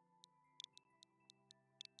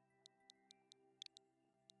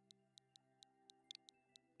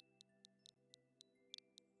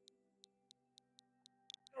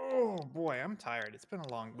 Oh boy, I'm tired. It's been a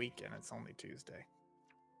long weekend. It's only Tuesday.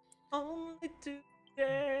 Only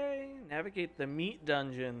today. Navigate the meat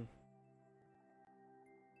dungeon.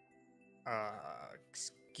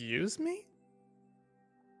 Excuse me?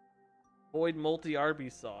 Avoid multi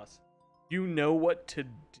Arby's sauce. You know what to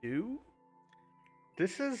do?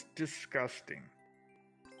 This is disgusting.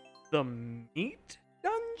 The meat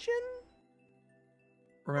dungeon?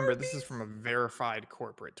 Remember, this is from a verified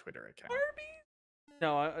corporate Twitter account. Arby's?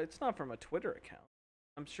 No, it's not from a Twitter account.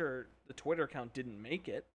 I'm sure the Twitter account didn't make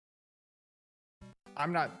it.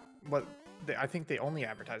 I'm not what I think they only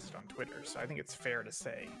advertised it on Twitter, so I think it's fair to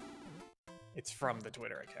say it's from the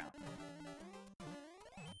Twitter account.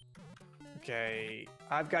 Okay,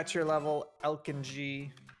 I've got your level, Elkin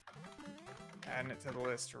G. Adding it to the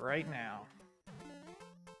list right now.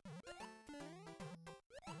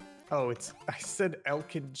 Oh, I said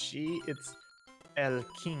Elkin G, it's El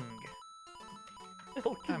King.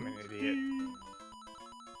 I'm an idiot.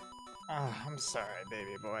 Oh, I'm sorry,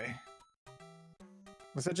 baby boy.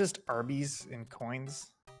 Was that just Arby's in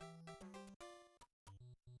coins?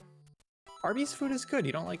 Arby's food is good.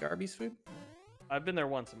 You don't like Arby's food? I've been there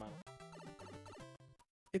once in my life.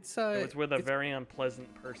 It was with a very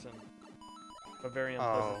unpleasant person. A very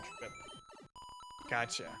unpleasant trip.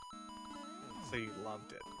 Gotcha. So you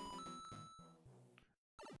loved it.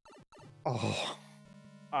 Oh.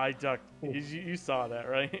 I ducked. You saw that,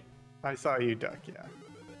 right? I saw you duck, yeah.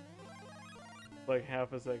 Like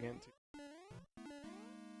half a second.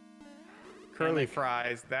 Curly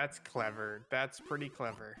fries, that's clever. That's pretty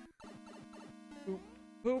clever.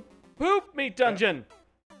 Poop meat dungeon!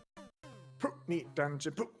 Poop meat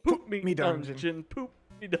dungeon, poop meat dungeon. Poop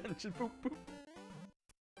meat dungeon, poop.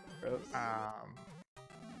 Gross.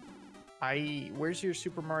 Where's your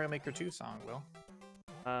Super Mario Maker 2 song, Will?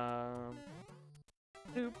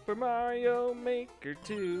 Super Mario Maker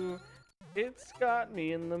 2, it's got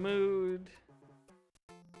me in the mood.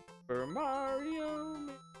 Super Mario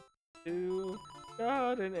Maker 2,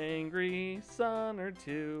 got an angry son or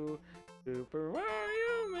two. Super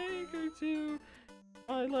Mario Maker 2,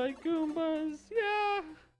 I like Goombas, yeah!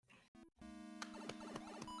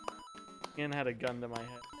 Ian had a gun to my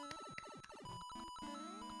head.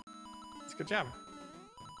 It's a good job.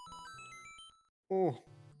 Oh,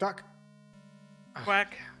 duck.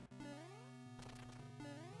 Quack.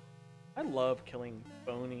 I love killing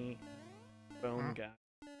bone guys.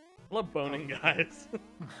 I love boning guys.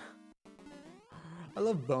 I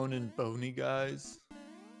love boning bony guys.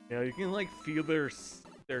 Yeah, you can like feel there's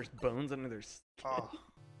bones under their skin. Oh.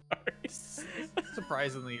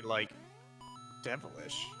 Surprisingly, like,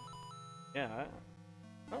 devilish. Yeah.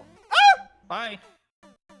 Oh. Bye.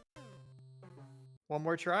 One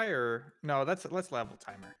more try, or no? Let's level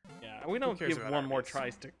timer. Yeah, we don't give one more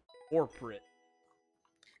tries to corporate.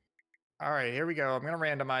 All right, here we go. I'm gonna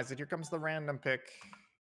randomize it. Here comes the random pick.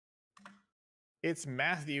 It's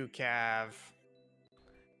Matthew Cav.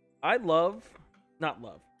 I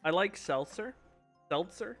like seltzer.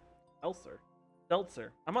 Seltzer.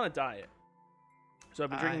 I'm on a diet, so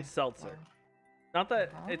I've been drinking seltzer. Not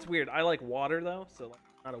that it's weird. I like water though, so like,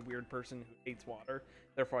 I'm not a weird person who hates water.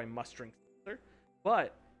 Therefore, I must drink seltzer.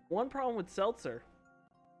 But one problem with seltzer.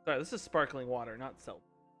 Sorry, this is sparkling water, not seltzer.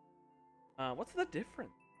 What's the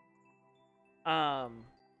difference? I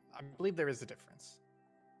believe there is a difference.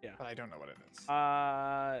 Yeah, but I don't know what it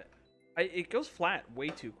is. It goes flat way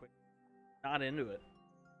too quick. Not into it.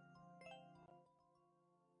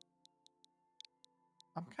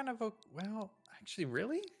 I'm kind of well, actually,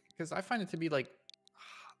 really, because I find it to be like,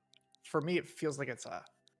 for me, it feels like it's a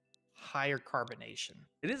higher carbonation.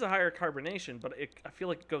 It is a higher carbonation, but I feel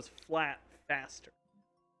like it goes flat faster.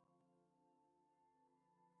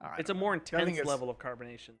 It's a more intense level of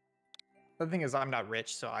carbonation. The thing is, I'm not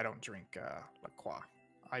rich, so I don't drink La Croix.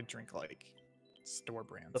 I drink like store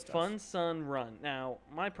brand stuff. The Fun Sun Run. Now,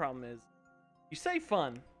 my problem is, you say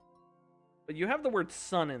fun, but you have the word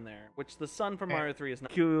sun in there, which the sun from Mario 3 is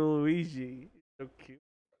not. Cool Luigi. So cute.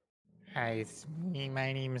 Hi, it's me.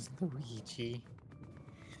 My name is Luigi.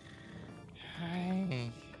 Hi.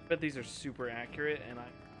 I bet these are super accurate, and I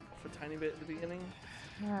off a tiny bit at the beginning.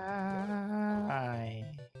 Hi.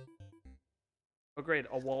 Oh, great.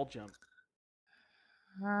 A wall jump.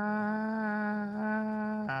 Hi.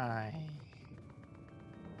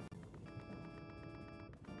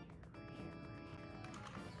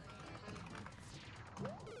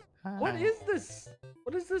 What is this?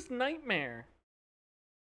 What is this nightmare?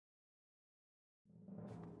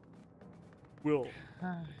 Will,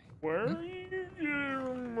 where are you,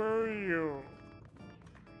 Mario?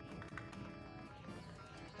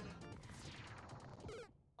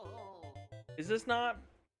 Is this not?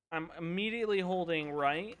 I'm immediately holding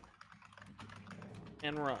right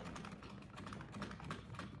and run.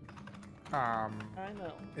 I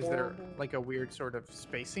know. Is there like a weird sort of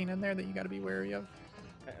spacing in there that you got to be wary of?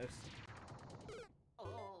 Yes.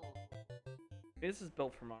 This is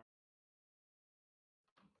built for Mario.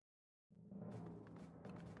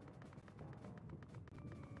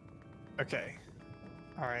 Okay.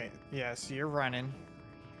 All right. Yeah, so you're running.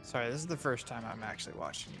 Sorry, this is the first time I'm actually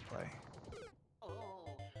watching you play.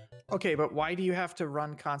 Okay, but why do you have to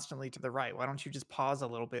run constantly to the right? Why don't you just pause a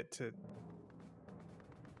little bit to...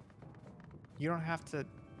 You don't have to.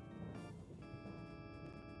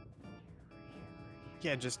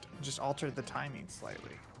 Yeah, just alter the timing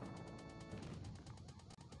slightly.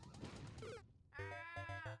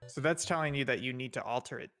 So that's telling you that you need to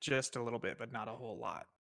alter it just a little bit, but not a whole lot.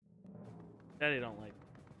 Daddy don't like.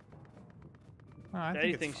 Oh, I Daddy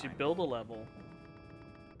think it's thinks you fine. build a level.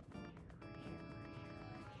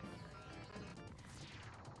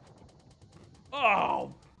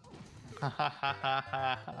 Oh!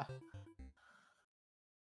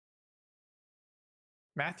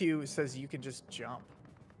 Matthew says you can just jump.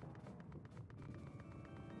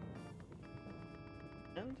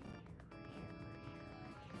 And?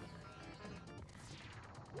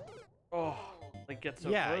 Oh, like get so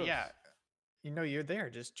Yeah, close. yeah. You know you're there,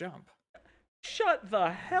 just jump. Shut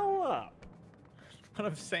the hell up! What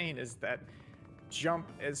I'm saying is that jump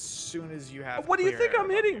as soon as you have. What do you clear think air I'm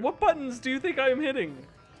above hitting? you. What buttons do you think I'm hitting?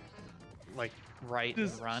 Like right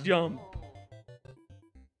Just and run. jump.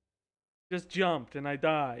 Just jumped and I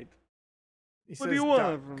died. He What do you says want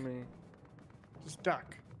duck. from me? Just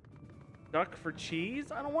duck. Duck for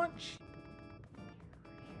cheese? I don't want cheese.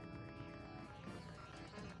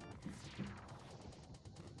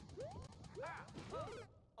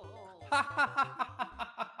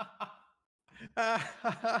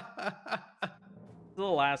 This is the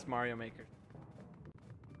last Mario Maker.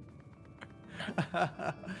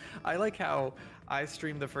 I like how I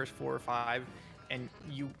stream the first 4 or 5, and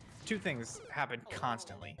two things happen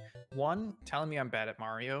constantly. One, telling me I'm bad at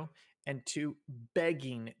Mario, and two,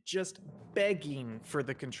 just begging for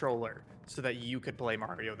the controller so that you could play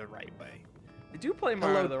Mario the right way. I do play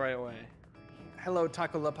Mario the right way. Hello,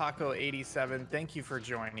 Taco Lapaco 87. Thank you for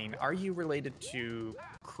joining. Are you related to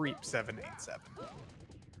Creep 787?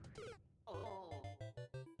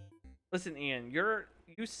 Listen, Ian,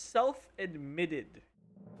 you self-admitted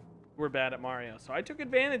we're bad at Mario, so I took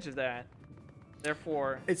advantage of that.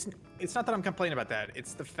 Therefore, It's not that I'm complaining about that.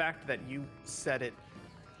 It's the fact that you said it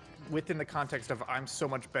within the context of I'm so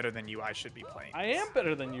much better than you, I should be playing. I am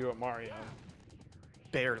better than you at Mario.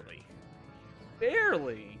 Barely.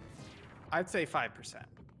 Barely. I'd say 5%.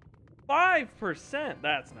 5%.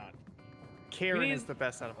 That's not. Karen need- is the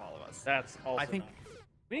best out of all of us. That's also I think not.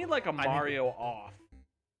 We need like a Mario off.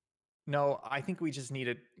 no, I think we just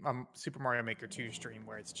needed Super Mario Maker 2 stream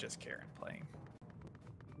where it's just Karen playing.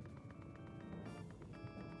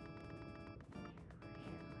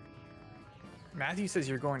 Matthew says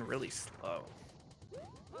you're going really slow.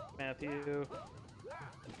 Matthew.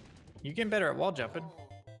 You getting better at wall jumping.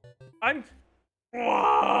 I'm.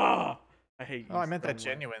 I hate you. Oh, I meant so that much.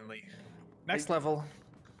 genuinely. Next level.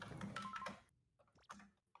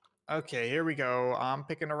 Okay, here we go. I'm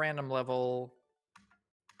picking a random level.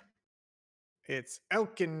 It's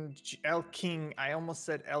Elking. I almost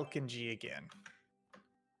said Elkingy again.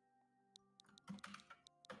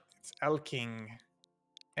 It's Elking.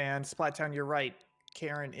 And Splattown, you're right.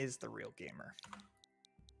 Karen is the real gamer.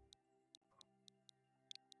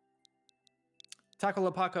 Taco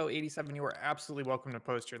Lapaco 87, you are absolutely welcome to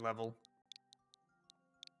post your level.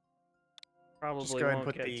 Probably Just go ahead and won't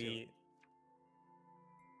put get the. to it.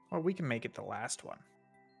 Well, we can make it the last one.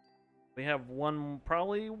 We have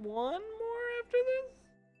probably one more after this.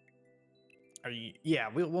 Are you? Yeah,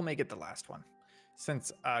 we'll make it the last one.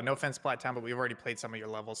 Since no offense, Splattown, but we've already played some of your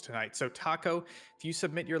levels tonight. So Taco, if you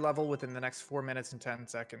submit your level within the next 4 minutes and 10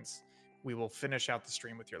 seconds, we will finish out the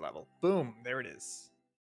stream with your level. Boom, there it is.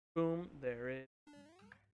 Boom, there it.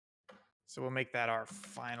 So we'll make that our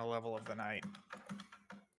final level of the night.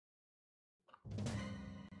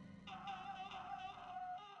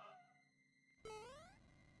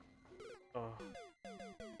 Oh.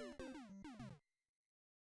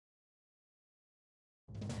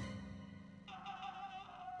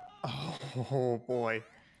 Oh boy.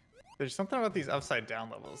 There's something about these upside down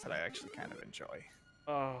levels that I actually kind of enjoy.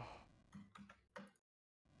 Oh.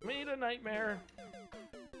 Made a nightmare.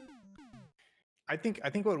 I think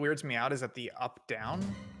what weirds me out is that the up down.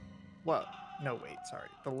 Well, no wait, sorry.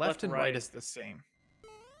 The left and right right. is the same.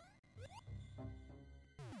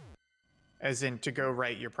 As in to go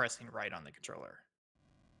right, you're pressing right on the controller.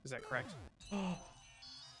 Is that correct? Oh.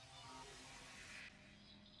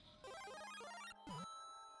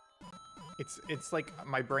 It's like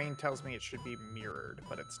my brain tells me it should be mirrored,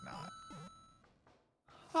 but it's not.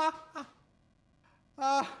 Ha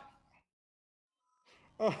ha.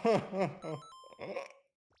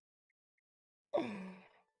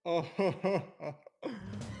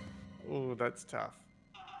 Oh, that's tough.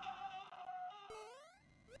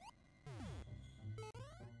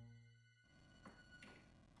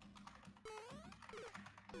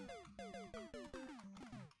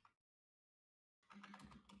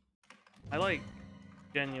 I like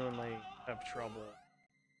genuinely have trouble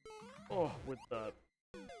with the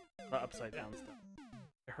upside down stuff.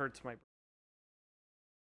 It hurts my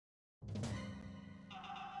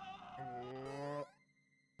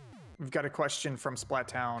We've got a question from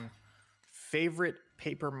Splattown. Favorite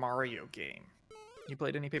Paper Mario game? You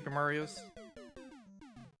played any Paper Marios?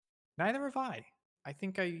 Neither have I. I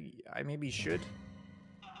think I maybe should.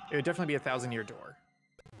 It would definitely be 1,000 Year Door.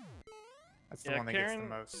 That's the one that gets the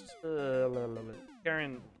most.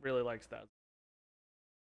 Karen really likes that.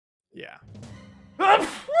 Yeah.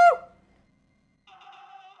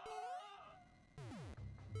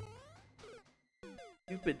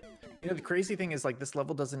 Stupid. You know, the crazy thing is, like, this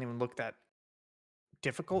level doesn't even look that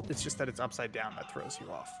difficult. It's just that it's upside down that throws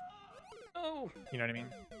you off. Oh. You know what I mean?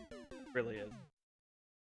 It really is.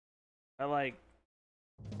 I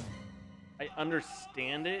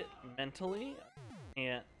understand it mentally. I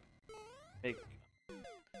can't make. I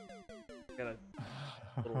got a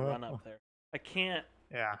little run up there. I can't.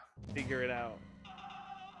 Yeah. Figure it out.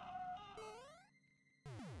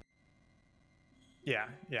 Yeah.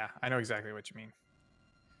 I know exactly what you mean.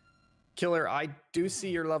 Killer, I do see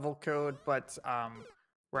your level code, but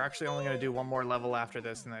we're actually only going to do one more level after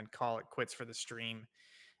this and then call it quits for the stream.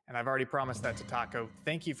 And I've already promised that to Taco.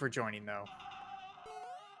 Thank you for joining, though.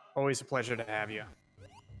 Always a pleasure to have you.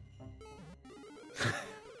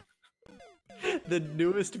 The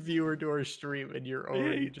newest viewer to our stream, and you're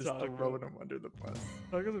already just throwing him under the bus.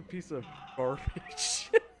 Taco's a piece of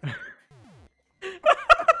garbage.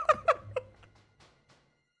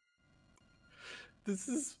 This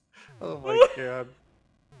is... Oh my god.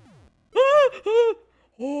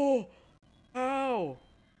 Oh! Ow!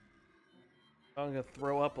 I'm gonna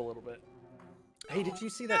throw up a little bit. Hey, did you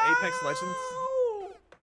see that Apex Legends?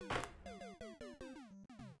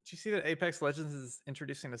 Did you see that Apex Legends is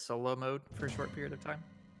introducing a solo mode for a short period of time?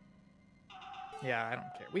 Yeah, I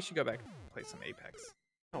don't care. We should go back and play some Apex.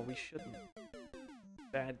 No, we shouldn't.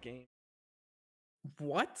 Bad game.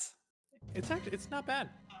 What? It's not bad.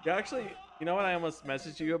 Yeah, actually, you know what I almost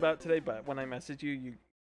messaged you about today, but when I messaged you,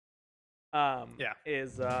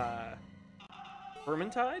 is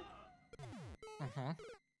Vermintide? Mm-hmm.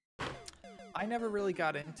 I never really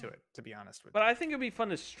got into it, to be honest with you. But I think it'd be fun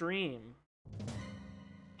to stream.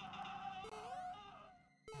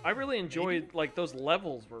 I really enjoyed like those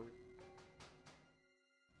levels were.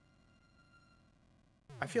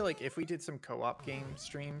 I feel like if we did some co-op game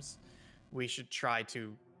streams, we should try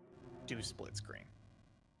to do split screen.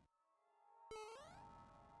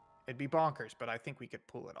 It'd be bonkers, but I think we could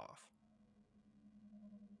pull it off.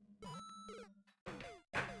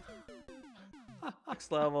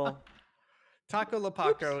 Next level. Taco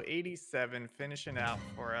Lapaco 87 finishing out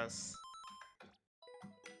for us.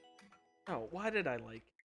 Oh, why did I like?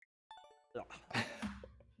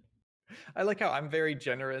 I like how I'm very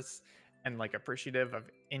generous and like appreciative of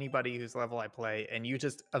anybody whose level I play, and you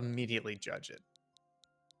just immediately judge it.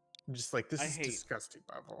 I'm just like, this is disgusting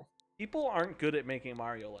level. People aren't good at making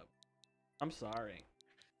Mario levels. I'm sorry.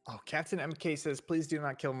 Oh, Captain MK says, please do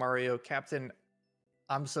not kill Mario. Captain,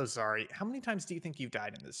 I'm so sorry. How many times do you think you've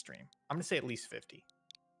died in this stream? I'm going to say at least 50.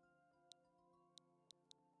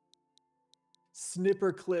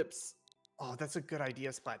 Snipper clips. Oh, that's a good idea,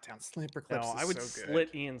 Splattown. Snipper clips is I would so good.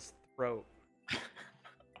 slit Ian's throat.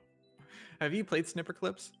 Have you played Snipper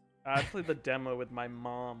clips? I played the demo with my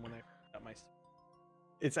mom when I got my...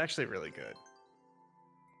 It's actually really good.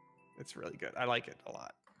 It's really good. I like it a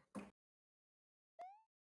lot.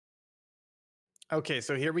 Okay,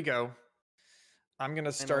 so here we go. I'm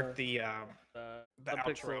gonna start the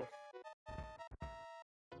outro.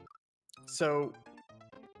 So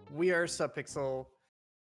we are Subpixel.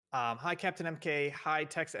 Hi, Captain MK. Hi,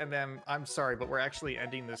 Tex MM. I'm sorry, but we're actually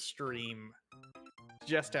ending the stream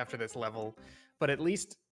just after this level. But at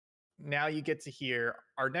least now you get to hear.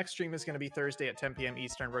 Our next stream is going to be Thursday at 10 p.m.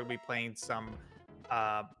 Eastern. We're going to be playing some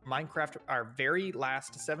Minecraft, our very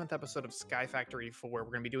last 7th episode of Sky Factory 4. We're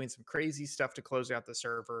going to be doing some crazy stuff to close out the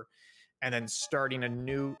server, and then starting a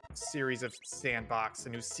new series of Sandbox, a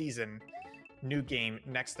new season, new game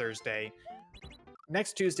next Thursday.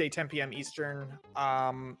 Next Tuesday, 10 p.m. Eastern,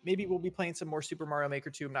 maybe we'll be playing some more Super Mario Maker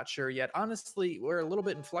 2. I'm not sure yet. Honestly, we're a little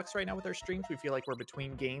bit in flux right now with our streams. We feel like we're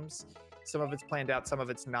between games. Some of it's planned out, some of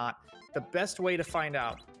it's not. The best way to find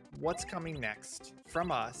out what's coming next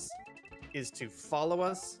from us is to follow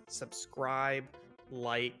us, subscribe,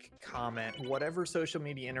 like, comment, whatever social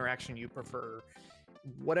media interaction you prefer.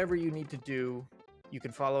 Whatever you need to do, you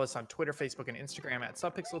can follow us on Twitter, Facebook, and Instagram at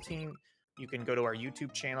Subpixel Team. You can go to our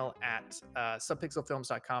YouTube channel at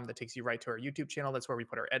subpixelfilms.com. That takes you right to our YouTube channel. That's where we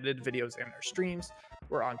put our edited videos and our streams.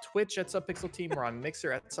 We're on Twitch at Subpixel Team. We're on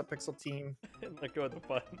Mixer at Subpixel Team. Let go of the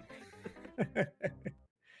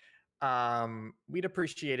button. We'd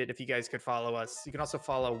appreciate it if you guys could follow us. You can also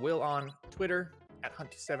follow Will on Twitter at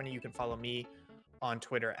Hunt270. You can follow me on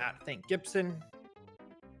Twitter at Thank Gibson.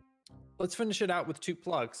 Let's finish it out with 2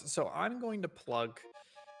 plugs. So I'm going to plug.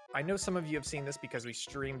 I know some of you have seen this because we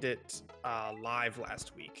streamed it live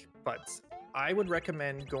last week, but I would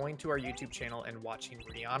recommend going to our YouTube channel and watching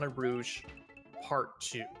Rihanna Rouge Part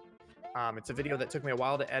 2. It's a video that took me a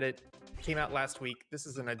while to edit. Came out last week. This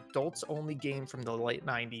is an adults-only game from the late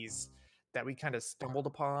 90s that we kind of stumbled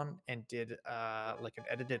upon and did like an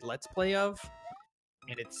edited Let's Play of.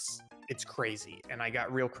 And it's crazy. And I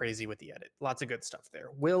got real crazy with the edit. Lots of good stuff there.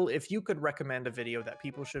 Will, if you could recommend a video that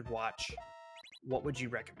people should watch, what would you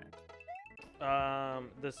recommend?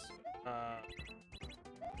 This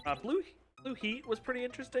Blue Heat was pretty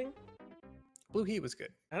interesting. Blue Heat was good.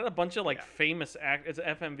 It had a bunch of famous It's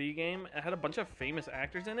an FMV game. It had a bunch of famous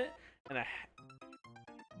actors in it, and I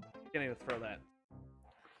can't even throw that.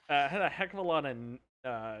 It had a heck of a lot of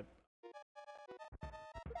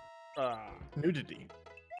Nudity.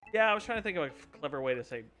 Yeah, I was trying to think of a clever way to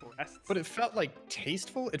say breasts. But it felt like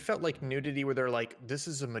tasteful. It felt like nudity where they're like, this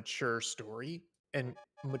is a mature story, and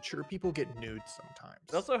mature people get nude sometimes.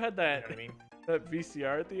 It also had that, You know what I mean? that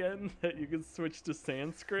VCR at the end that you could switch to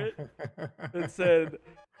Sanskrit. It said,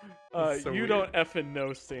 It's so you weird. don't effing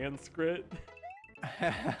know Sanskrit.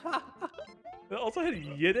 It also had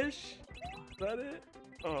Yiddish. Is that it?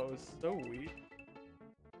 Oh, it was so weird.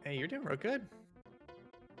 Hey, you're doing real good.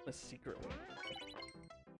 A secret one.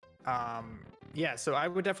 Yeah, so I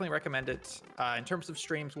would definitely recommend it. In terms of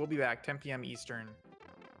streams, we'll be back 10 p.m. Eastern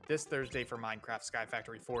this Thursday for Minecraft Sky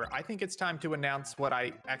Factory 4. I think it's time to announce what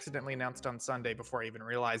I accidentally announced on Sunday before I even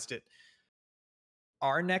realized it.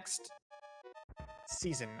 Our next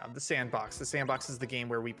season of the Sandbox. The Sandbox is the game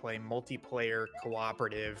where we play multiplayer,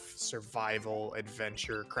 cooperative, survival,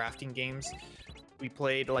 adventure, crafting games. We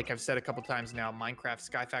played, like I've said a couple times now, Minecraft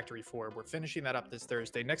Sky Factory 4. We're finishing that up this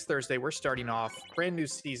Thursday. Next Thursday, we're starting off brand new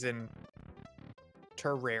season,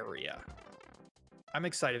 Terraria. I'm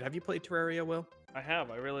excited. Have you played Terraria, Will? I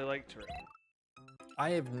have. I really liked her.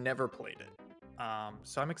 I have never played it.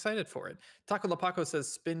 So I'm excited for it. Taco Lapaco says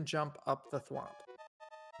spin jump up the thwomp.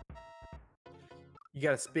 You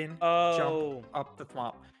gotta spin jump up the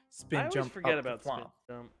thwomp. Spin I always jump forget up about the thwomp. spin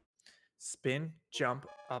jump. Spin jump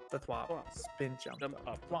up the thwomp. Thwomp. Spin jump, Jump up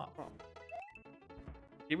up the thwomp. thwomp.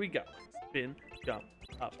 Here we go. Spin, jump,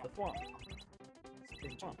 up the thwomp.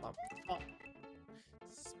 Spin jump up the thwomp.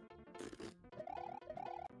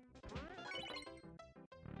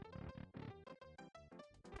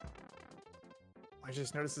 I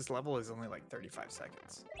just noticed this level is only like 35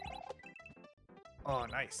 seconds. Oh,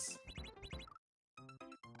 nice.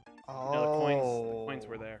 Oh, Yeah, the coins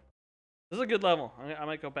were there. This is a good level. I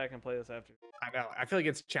might go back and play this after. I know. I feel like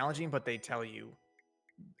it's challenging, but they tell you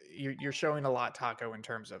you're showing a lot, Taco, in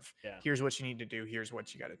terms of Yeah. here's what you need to do, here's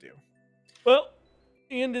what you got to do. Well,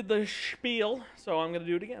 ended the spiel, so I'm gonna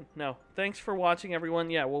do it again. No, thanks for watching, everyone.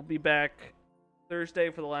 Yeah, we'll be back Thursday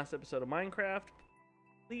for the last episode of Minecraft.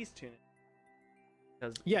 Please tune in.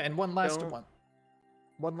 'Cause Yeah, and one last Don't- one.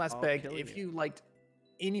 One last I'll beg. kill If you. you liked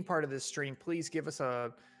any part of this stream, please give us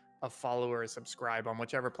a follow or a subscribe on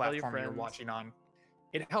whichever Tell your platform you're friends. watching on.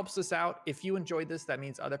 It helps us out. If you enjoyed this, that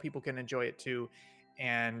means other people can enjoy it too.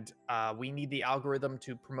 And we need the algorithm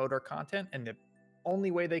to promote our content. And the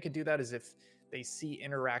only way they can do that is if they see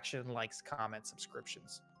interaction, likes, comments,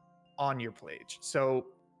 subscriptions on your page. So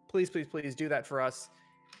please, please, please do that for us.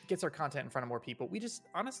 It gets our content in front of more people. We just,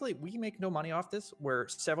 honestly, we make no money off this. We're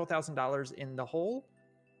several $1,000s in the hole.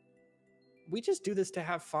 We just do this to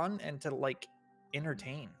have fun and to like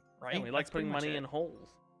entertain, right? Yeah, we like That's pretty putting much money it. in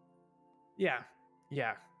holes. Yeah,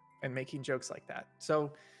 yeah, and making jokes like that.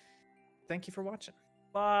 So, thank you for watching.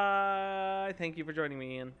 Bye. Thank you for joining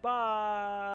me, Ian. Bye.